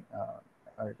alive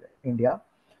in India.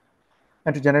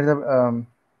 And to generate the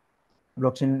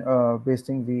blockchain based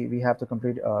thing, we have to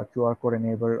complete QR code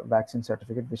enabled vaccine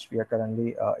certificate, which we are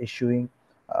currently issuing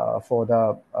for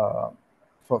the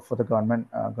for the government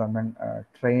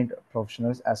trained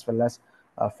professionals, as well as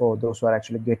for those who are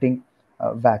actually getting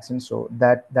vaccines. So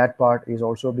that part is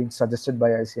also being suggested by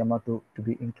ICMR to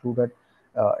be included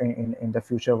in the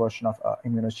future version of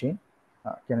Immunochain.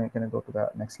 Can I go to the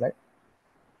next slide?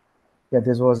 Yeah,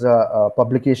 this was a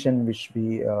publication which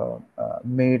we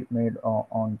made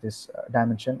on this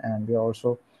dimension, and we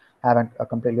also have a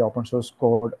completely open source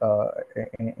code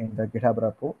in the GitHub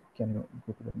repo. Can you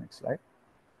go to the next slide?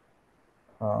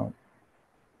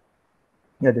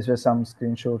 Yeah, these were some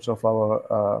screenshots of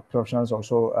our professionals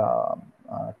also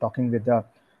talking with the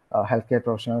healthcare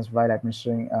professionals while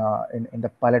administering in the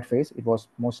pilot phase. It was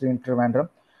mostly in Trivandrum.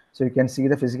 So you can see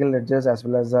the physical ledgers as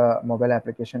well as the mobile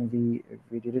application.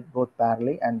 We did it both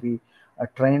parallelly, and we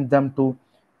trained them to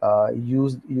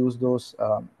use those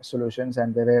solutions.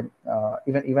 And they were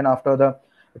even after the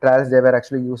trials, they were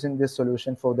actually using this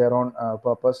solution for their own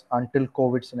purpose until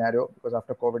COVID scenario, because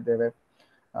after COVID they were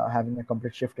having a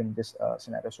complete shift in this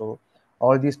scenario. So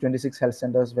all these 26 health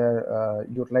centers were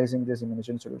utilizing this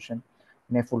Immunochain solution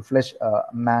in a full-fledged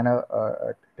manner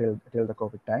till the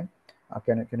COVID time.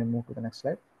 Can you move to the next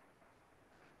slide?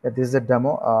 Yeah, this is a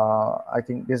demo. I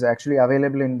think this is actually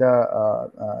available in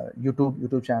the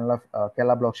YouTube channel of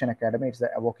Kerala Blockchain Academy. It's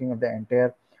the working of the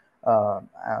entire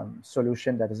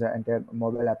solution, that is the entire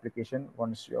mobile application.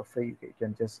 Once you're free, you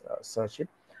can just search it.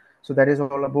 So that is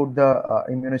all about the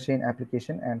Immunochain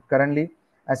application. And currently,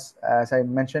 as I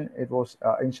mentioned, it was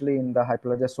initially in the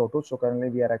Hyperledger Sawtooth. So currently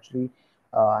we are actually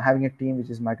having a team which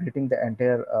is migrating the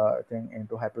entire thing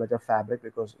into Hyperledger Fabric,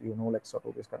 because like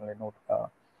Sawtooth is currently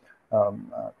not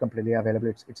completely available.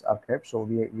 It's archived. So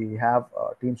we have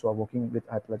teams who are working with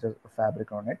Hyperledger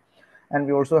Fabric on it. And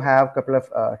we also have a couple of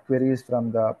queries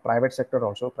from the private sector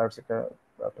also,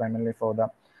 primarily for the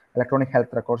electronic health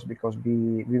records, because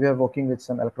we were working with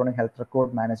some electronic health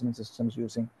record management systems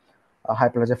using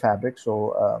Hyperledger Fabric.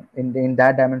 So in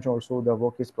that dimension also the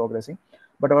work is progressing.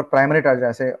 But our primary target,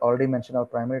 as I already mentioned, our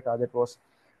primary target was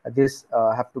this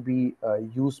have to be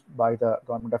used by the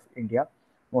Government of India,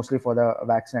 mostly for the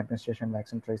vaccine administration,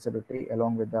 vaccine traceability,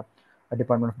 along with the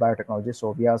Department of Biotechnology.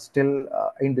 So we are still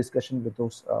in discussion with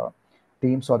those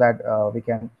teams, so that we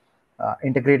can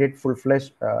integrate it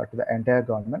full-fledged to the entire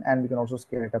government, and we can also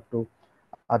scale it up to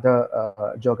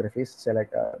other geographies. So like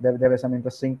there were some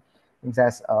interesting things,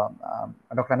 as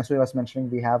Dr. Anasui was mentioning.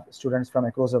 We have students from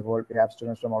across the world. We have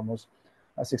students from almost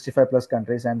 65 plus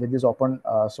countries, and with this open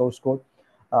source code,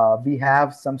 we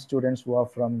have some students who are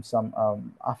from some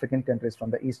African countries, from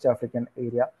the East African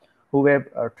area, who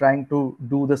were trying to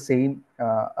do the same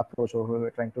approach, or who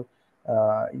were trying to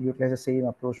utilize the same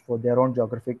approach for their own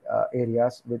geographic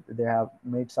areas. They have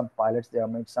made some pilots, they have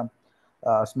made some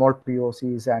small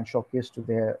POCs and showcase to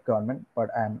their government, but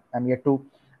I'm yet to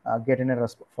get in a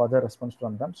further response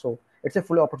from them. So it's a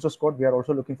fully open source code. We are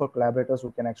also looking for collaborators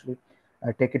who can actually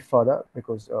take it further,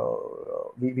 because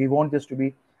we want this to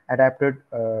be adapted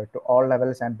to all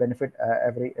levels and benefit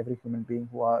every human being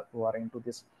who are into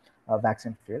this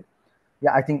vaccine field.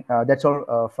 Yeah, I think that's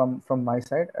all from my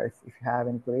side. If you have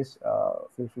any queries,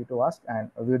 feel free to ask,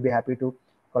 and we'll be happy to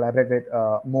collaborate with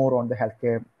more on the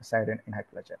healthcare side in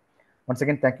Hyperledger. Once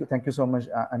again, thank you so much,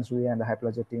 Ansui and the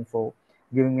Hyperledger team, for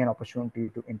giving me an opportunity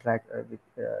to interact with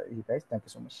you guys. Thank you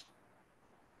so much.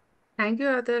 Thank you,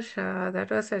 Adarsh.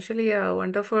 That was actually a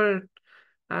wonderful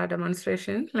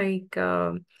demonstration.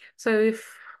 So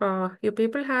if you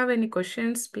people have any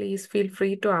questions, please feel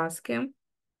free to ask him.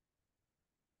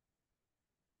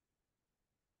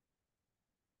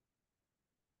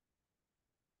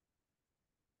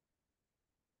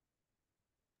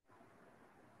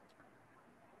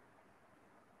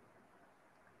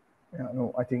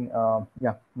 No, I think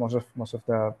most of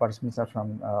the participants are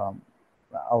from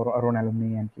our own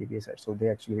alumni and KBA side, so they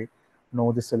actually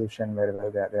know the solution very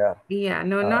well. They are Yeah,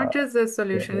 no, not just the they,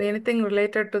 solution, they, anything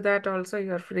related to that also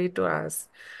you're free to ask.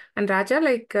 And Raja,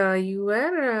 like you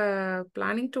were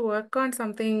planning to work on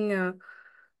something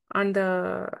on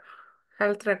the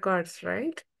health records,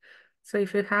 right? So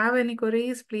if you have any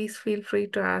queries, please feel free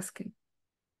to ask him.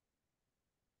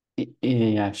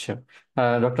 Yeah, sure.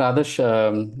 Dr. Adarsh,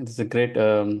 this is a great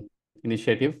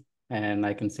initiative, and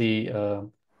I can see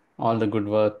all the good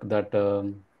work that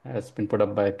has been put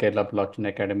up by Kerala Blockchain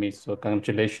Academy. So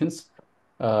congratulations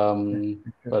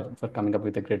for coming up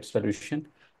with a great solution.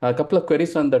 A couple of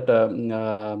queries on that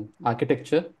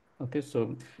architecture. Okay,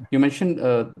 so you mentioned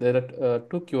there are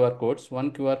two QR codes.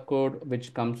 One QR code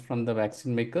which comes from the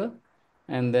vaccine maker,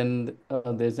 and then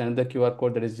there's another QR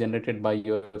code that is generated by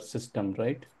your system,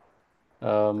 right?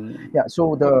 Yeah,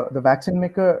 so the vaccine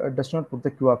maker does not put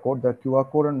the QR code. The QR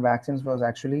code on vaccines was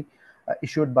actually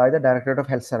issued by the Directorate of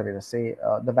Health Services. Say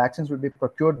the vaccines will be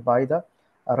procured by the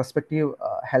respective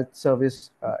health service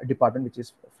department, which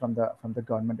is from the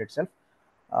government itself.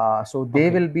 So Okay.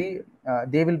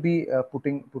 they will be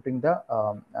putting the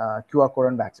QR code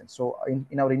on vaccines. So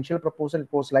in our initial proposal, it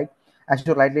was like, as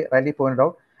you rightly pointed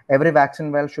out, every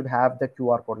vaccine vial should have the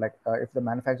QR code. Like if the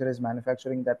manufacturer is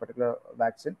manufacturing that particular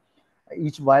vaccine,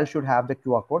 each vial should have the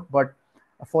QR code. But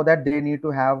for that, they need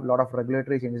to have a lot of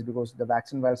regulatory changes because the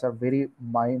vaccine vials are very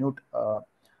minute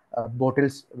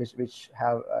bottles which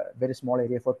have a very small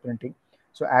area for printing.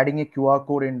 So adding a QR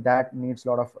code in that needs a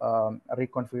lot of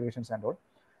reconfigurations and all.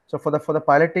 So for the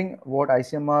piloting, what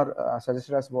ICMR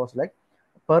suggested us was like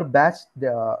per batch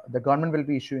the government will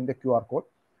be issuing the QR code.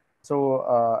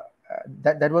 So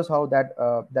that was how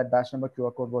that batch number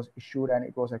QR code was issued, and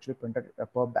it was actually printed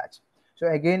per batch. So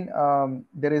again,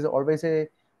 there is always a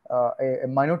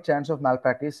minute chance of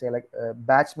malpractice. Say like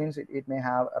batch means it may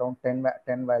have around 10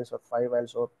 vials or 5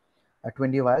 vials or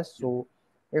 20 vials. So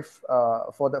if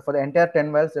for the entire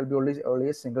 10 vials there'll be only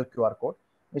a single QR code,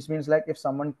 which means like if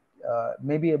someone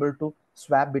may be able to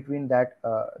swap between that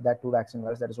two vaccine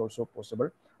vials, that is also possible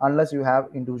unless you have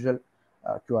individual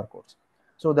QR codes.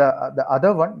 So the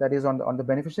other one, that is on the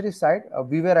beneficiary side,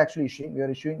 we were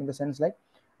issuing in the sense like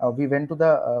we went to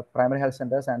the primary health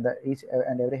centers, and each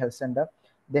and every health center,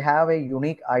 they have a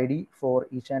unique ID for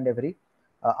each and every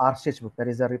RCH book, that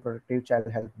is a reproductive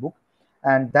child health book.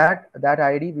 And that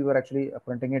ID, we were actually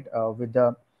printing it with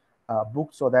the book,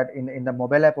 so that in the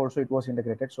mobile app also it was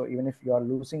integrated. So even if you are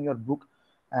losing your book,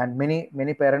 and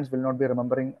many parents will not be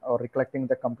remembering or recollecting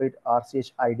the complete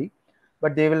RCH ID,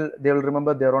 but they will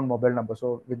remember their own mobile number.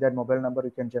 So with that mobile number, you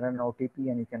can generate an OTP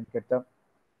and you can get the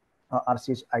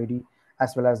RCH ID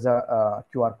as well as the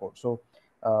QR code. So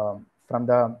from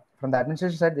the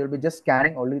administration side, they will be just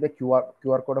scanning only the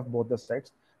QR code of both the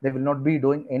sides. They will not be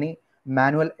doing any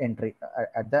manual entry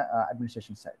at the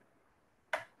administration side.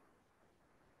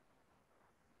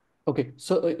 Okay,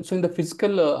 so in the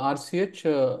physical RCH,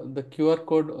 the QR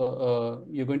code,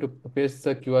 you're going to paste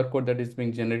the QR code that is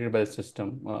being generated by the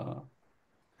system.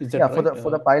 Is that Yeah, right?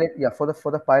 for the pilot, yeah, for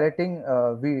the piloting,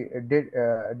 we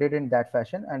did in that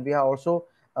fashion, and we have also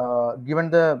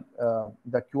given the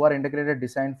QR integrated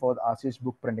design for the RCH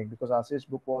book printing, because RCH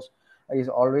book is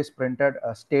always printed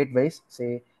state wise.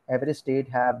 Say every state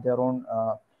have their own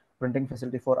printing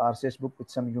facility for RCH book with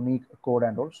some unique code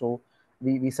and all. So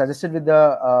we suggested with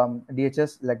the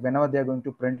DHS, like whenever they are going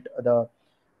to print the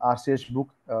RCH book,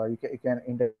 you can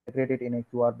integrate it in a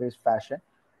QR based fashion,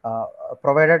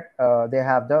 provided they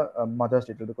have the mother's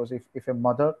detail. Because if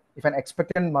an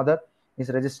expectant mother is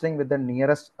registering with the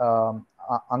nearest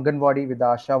Anganwadi with the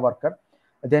Asha worker,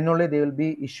 then only they will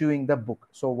be issuing the book.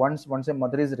 So once a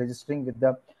mother is registering with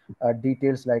the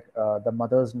details like the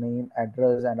mother's name,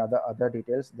 address, and other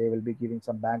details, they will be giving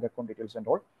some bank account details and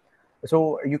all.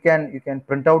 So you can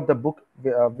print out the book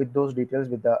with those details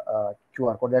with the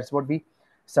QR code. That's what we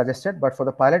suggested. But for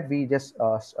the pilot, we just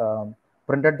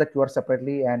printed the QR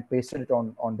separately and pasted it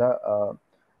on the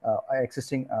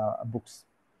existing books.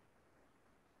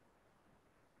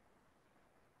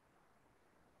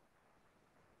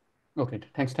 Okay,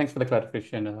 thanks for the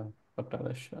clarification, Dr.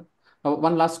 Adarsh.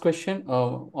 One last question.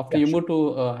 After Yeah, you sure. move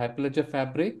to Hyperledger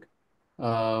Fabric, who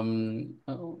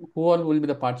all will be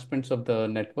the participants of the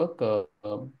network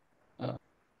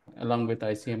along with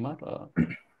ICMR?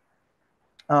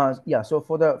 Yeah, so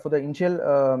for the initial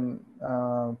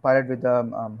pilot with the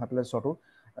Hyperledger SOTU,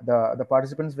 the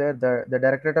participants were the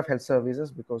Directorate of Health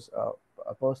Services, because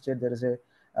per state there is a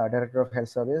Director of Health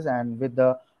Service, and with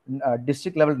the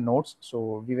district level nodes.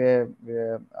 So we were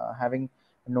having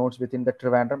nodes within the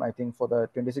Trivandrum. I think for the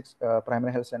 26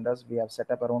 primary health centers, we have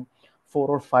set up around 4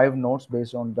 or 5 nodes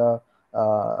based on the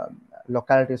uh,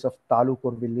 localities of taluk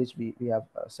or village. We have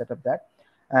set up that.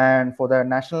 And for the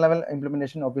national level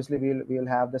implementation, obviously we'll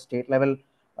have the state level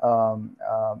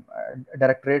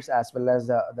directorates as well as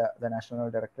the national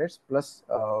directorates. Plus,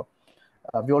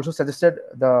 we also suggested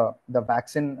the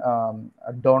vaccine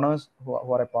donors who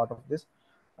are a part of this,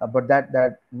 but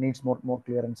that needs more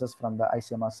clearances from the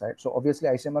ICMR side. So obviously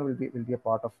ICMR will be a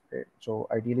part of it. So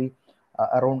ideally,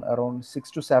 around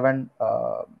 6 to 7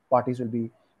 parties will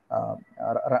be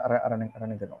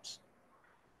running the nodes.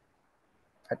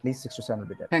 At least 6 to 7 will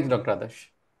be there. Thanks, Dr. Adarsh.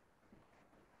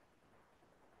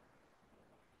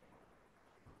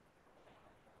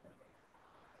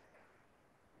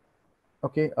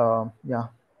 Okay. Yeah.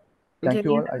 Thank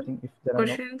you Any all. I other think if there are no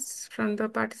questions from the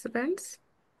participants?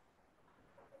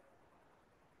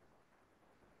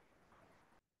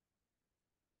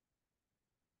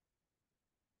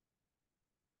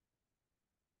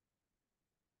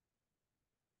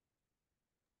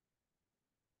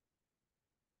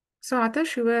 So,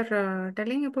 Adarsh, you were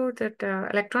telling about that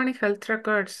electronic health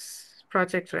records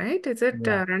project, right? Is it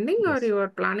yeah, running or yes. you are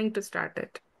planning to start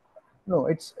it? No,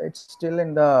 it's still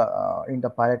in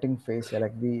the piloting phase. Yeah,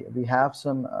 like we have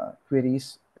some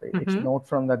queries. It's Mm-hmm. not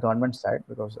from the government side,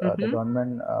 because the Mm-hmm.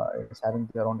 government is having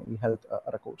their own e-health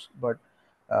records, but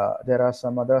there are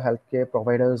some other healthcare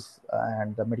providers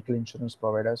and the medical insurance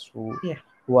providers Yeah.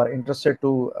 who are interested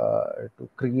to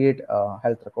create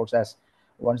health records, as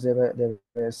once they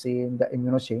were seeing the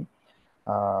immunochain.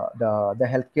 The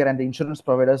healthcare and the insurance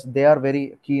providers, they are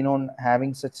very keen on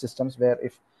having such systems where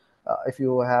if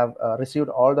you have received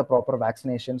all the proper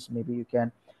vaccinations, maybe you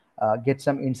can get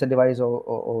some incentivized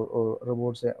or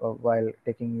rewards while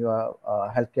taking your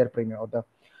healthcare premium or the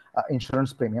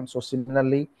insurance premium. So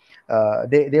similarly,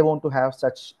 they want to have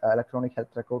such electronic health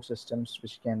record systems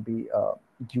which can be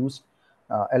used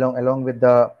along with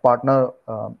the partner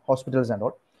hospitals and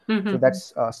all. So Mm-hmm.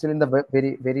 that's still in the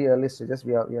very early stages.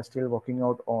 We are still working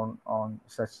out on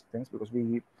such things, because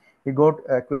we got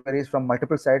queries from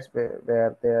multiple sites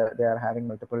where they are having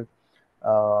multiple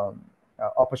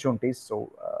opportunities.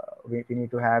 So we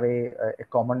need to have a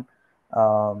common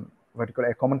what you call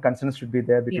a common consensus should be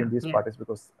there Yeah. between these Yeah. parties,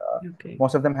 because Okay.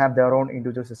 most of them have their own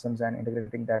individual systems, and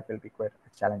integrating that will be quite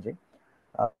challenging.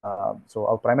 So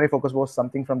our primary focus was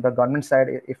something from the government side,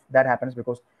 if that happens,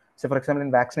 because say for example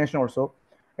in vaccination also,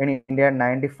 in India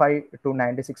 95 to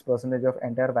 96% of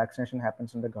entire vaccination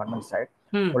happens on the government side.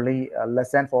 Hmm. Only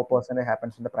less than 4%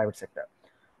 happens in the private sector.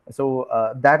 So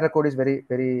that record is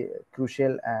very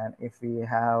crucial, and if we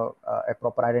have a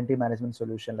proper identity management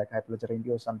solution like Hyperledger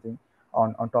India or something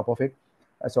on top of it,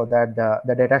 so that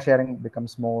the data sharing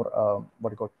becomes more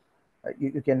what you call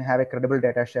you can have a credible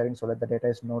data sharing, so that the data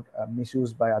is not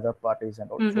misused by other parties.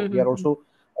 And also we are Mm-hmm. also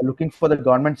looking for the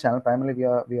government channel. Primarily we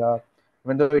are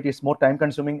even though it is more time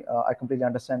consuming, I completely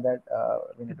understand that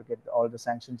we need to get all the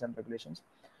sanctions and regulations,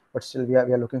 but still we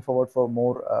are looking forward for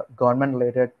more government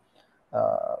related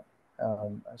uh,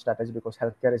 strategy, because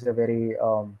healthcare is a very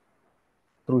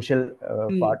crucial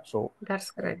Hmm. part. So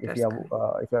That's correct. if That's you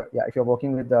are correct. if you're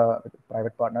working with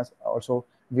private partners, also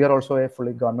we are also a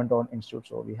fully government owned institute,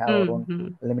 so we have our own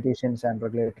Mm-hmm. limitations and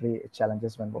regulatory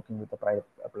challenges when working with the private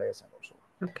players. And also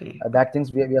Okay. that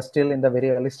things we are still in the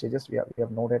very early stages. We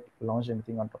have not yet launched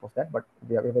anything on top of that, but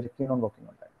we are very keen on working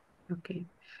on that. Okay.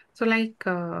 So, like,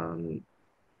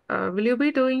 will you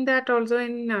be doing that also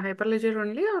in Hyperledger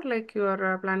only, or like you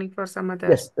are planning for some other?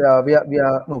 Yes, we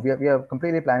are no, we are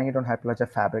completely planning it on Hyperledger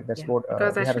Fabric. That's Yeah, what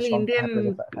because we have a actually strong Hyperledger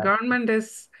Indian Fabric. government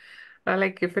is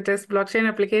like if it is blockchain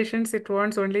applications, it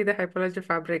wants only the Hyperledger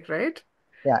Fabric, right?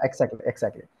 Yeah,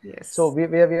 exactly. So Yes. we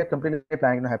are completely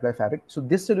planning to Hyperledger Fabric. So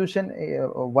this solution,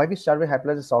 why we started with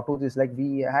Hyperledger Sawtooth is like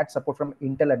we had support from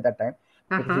Intel at that time,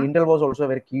 because Uh-huh. Intel was also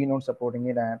very keen on supporting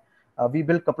it, and we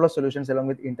built a couple of solutions along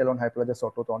with Intel on Hyperledger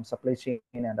Sawtooth on supply chain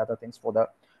and other things for the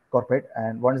corporate.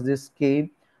 And once this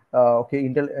came, okay,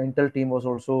 Intel team was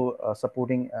also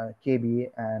supporting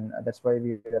KBA, and that's why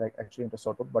we were actually into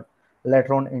Sawtooth. But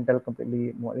later on,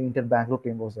 Intel Bangalore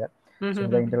team was there. So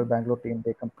in the Mm-hmm. Intel Bangalore team,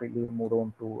 they completely moved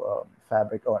on to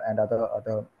Fabric and other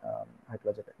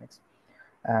Hyperledger techniques.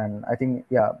 And I think,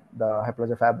 yeah, the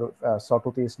Hyperledger Fabric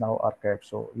Sawtooth is now archived.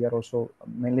 So we are also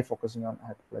mainly focusing on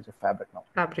Hyperledger Fabric now.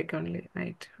 Fabric only,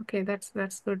 right? Okay, that's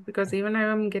good, because even I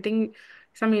am getting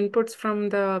some inputs from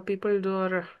the people who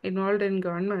are involved in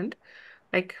government.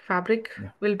 Like Fabric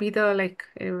Yeah. will be the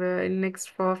in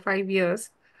next 4 5 years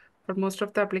for most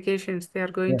of the applications they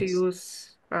are going to Yes.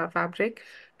 use Fabric,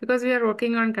 because we are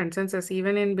working on consensus.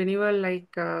 Even in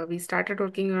Binival, we started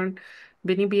working on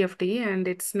Bini BFT, and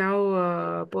it's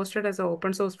now posted as an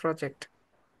open source project.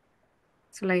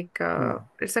 So Yeah.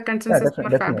 it's a Yeah, consensus for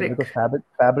definitely, because Fabric.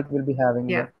 Fabric will be having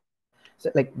Yeah.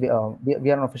 so like we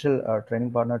are an official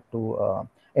training partner to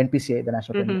NPCI, the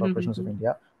National Training Corporations of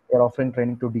India. They are offering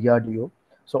training to DRDO.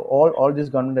 So all these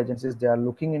government agencies, they are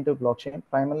looking into blockchain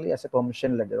primarily as a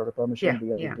permission ledger or a permission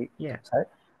Yeah. DLT side,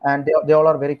 and they all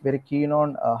are very keen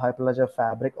on Hyperledger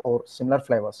Fabric or similar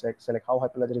flavors. Like so like how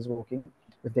Hyperledger is working,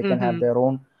 if they can have their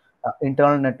own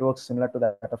internal networks similar to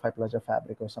that of Hyperledger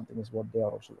Fabric or something, is what they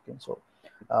are also looking. So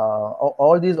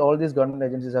all these government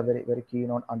agencies are very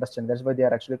keen on understanding. That's why they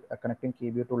are actually connecting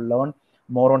KBO to learn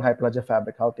more on Hyperledger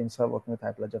Fabric, how things are working with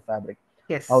Hyperledger Fabric,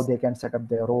 how Yes. they can set up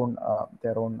their own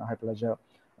Hyperledger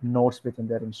nodes within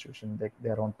their institution,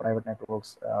 their own private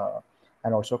networks,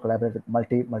 and also collaborate with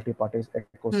multi-parties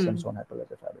ecosystems on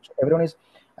Hyperledger Fabric. So everyone is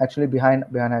actually behind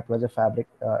Hyperledger Fabric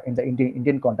in the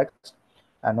Indian context,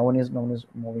 and no one is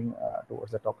moving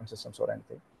towards the token systems or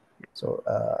anything. So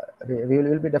we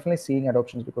will be definitely seeing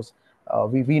adoptions, because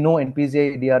we know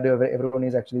NPCI, DRDO, everyone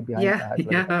is actually behind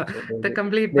Hyperledger Fabric. So The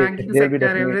complete they banking will be sector,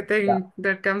 definitely, yeah, everything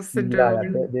that comes into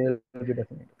one they will be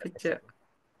definitely into that. picture.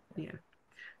 Exactly. Yeah.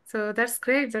 So that's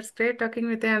great. That's great talking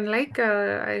with you. And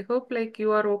I hope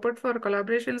you are open for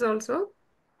collaborations also.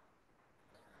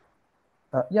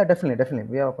 Yeah, definitely.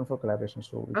 We are open for collaboration,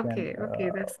 so Okay,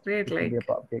 that's great. we can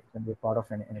be a part of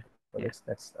any projects.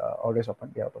 Yeah. That's always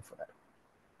open. We are open for that.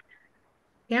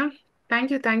 Yeah.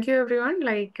 Thank you, everyone.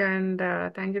 And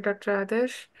thank you, Dr.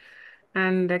 Adarsh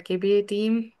and the KBA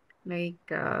team.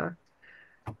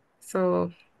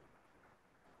 So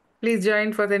please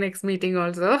join for the next meeting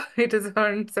also. It is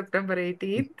on September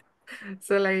 18th.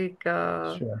 So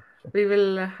Sure.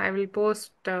 I will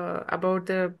post about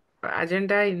the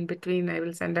agenda in between. I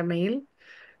will send a mail,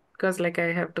 because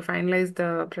I have to finalize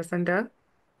the presenter.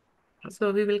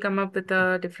 So we will come up with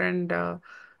a different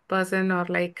person, or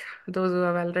those who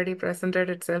have already presented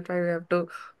itself. I have to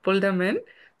pull them in.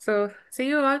 So see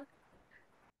you all.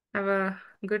 Have a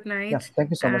good Yeah. night. Thank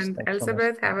you so much. And Thank you so much.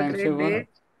 Elizabeth, have a Thanks, great everyone. day.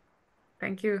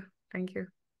 Thank you. Thank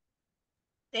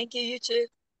you, you too.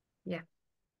 Yeah.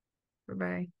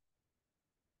 Bye-bye.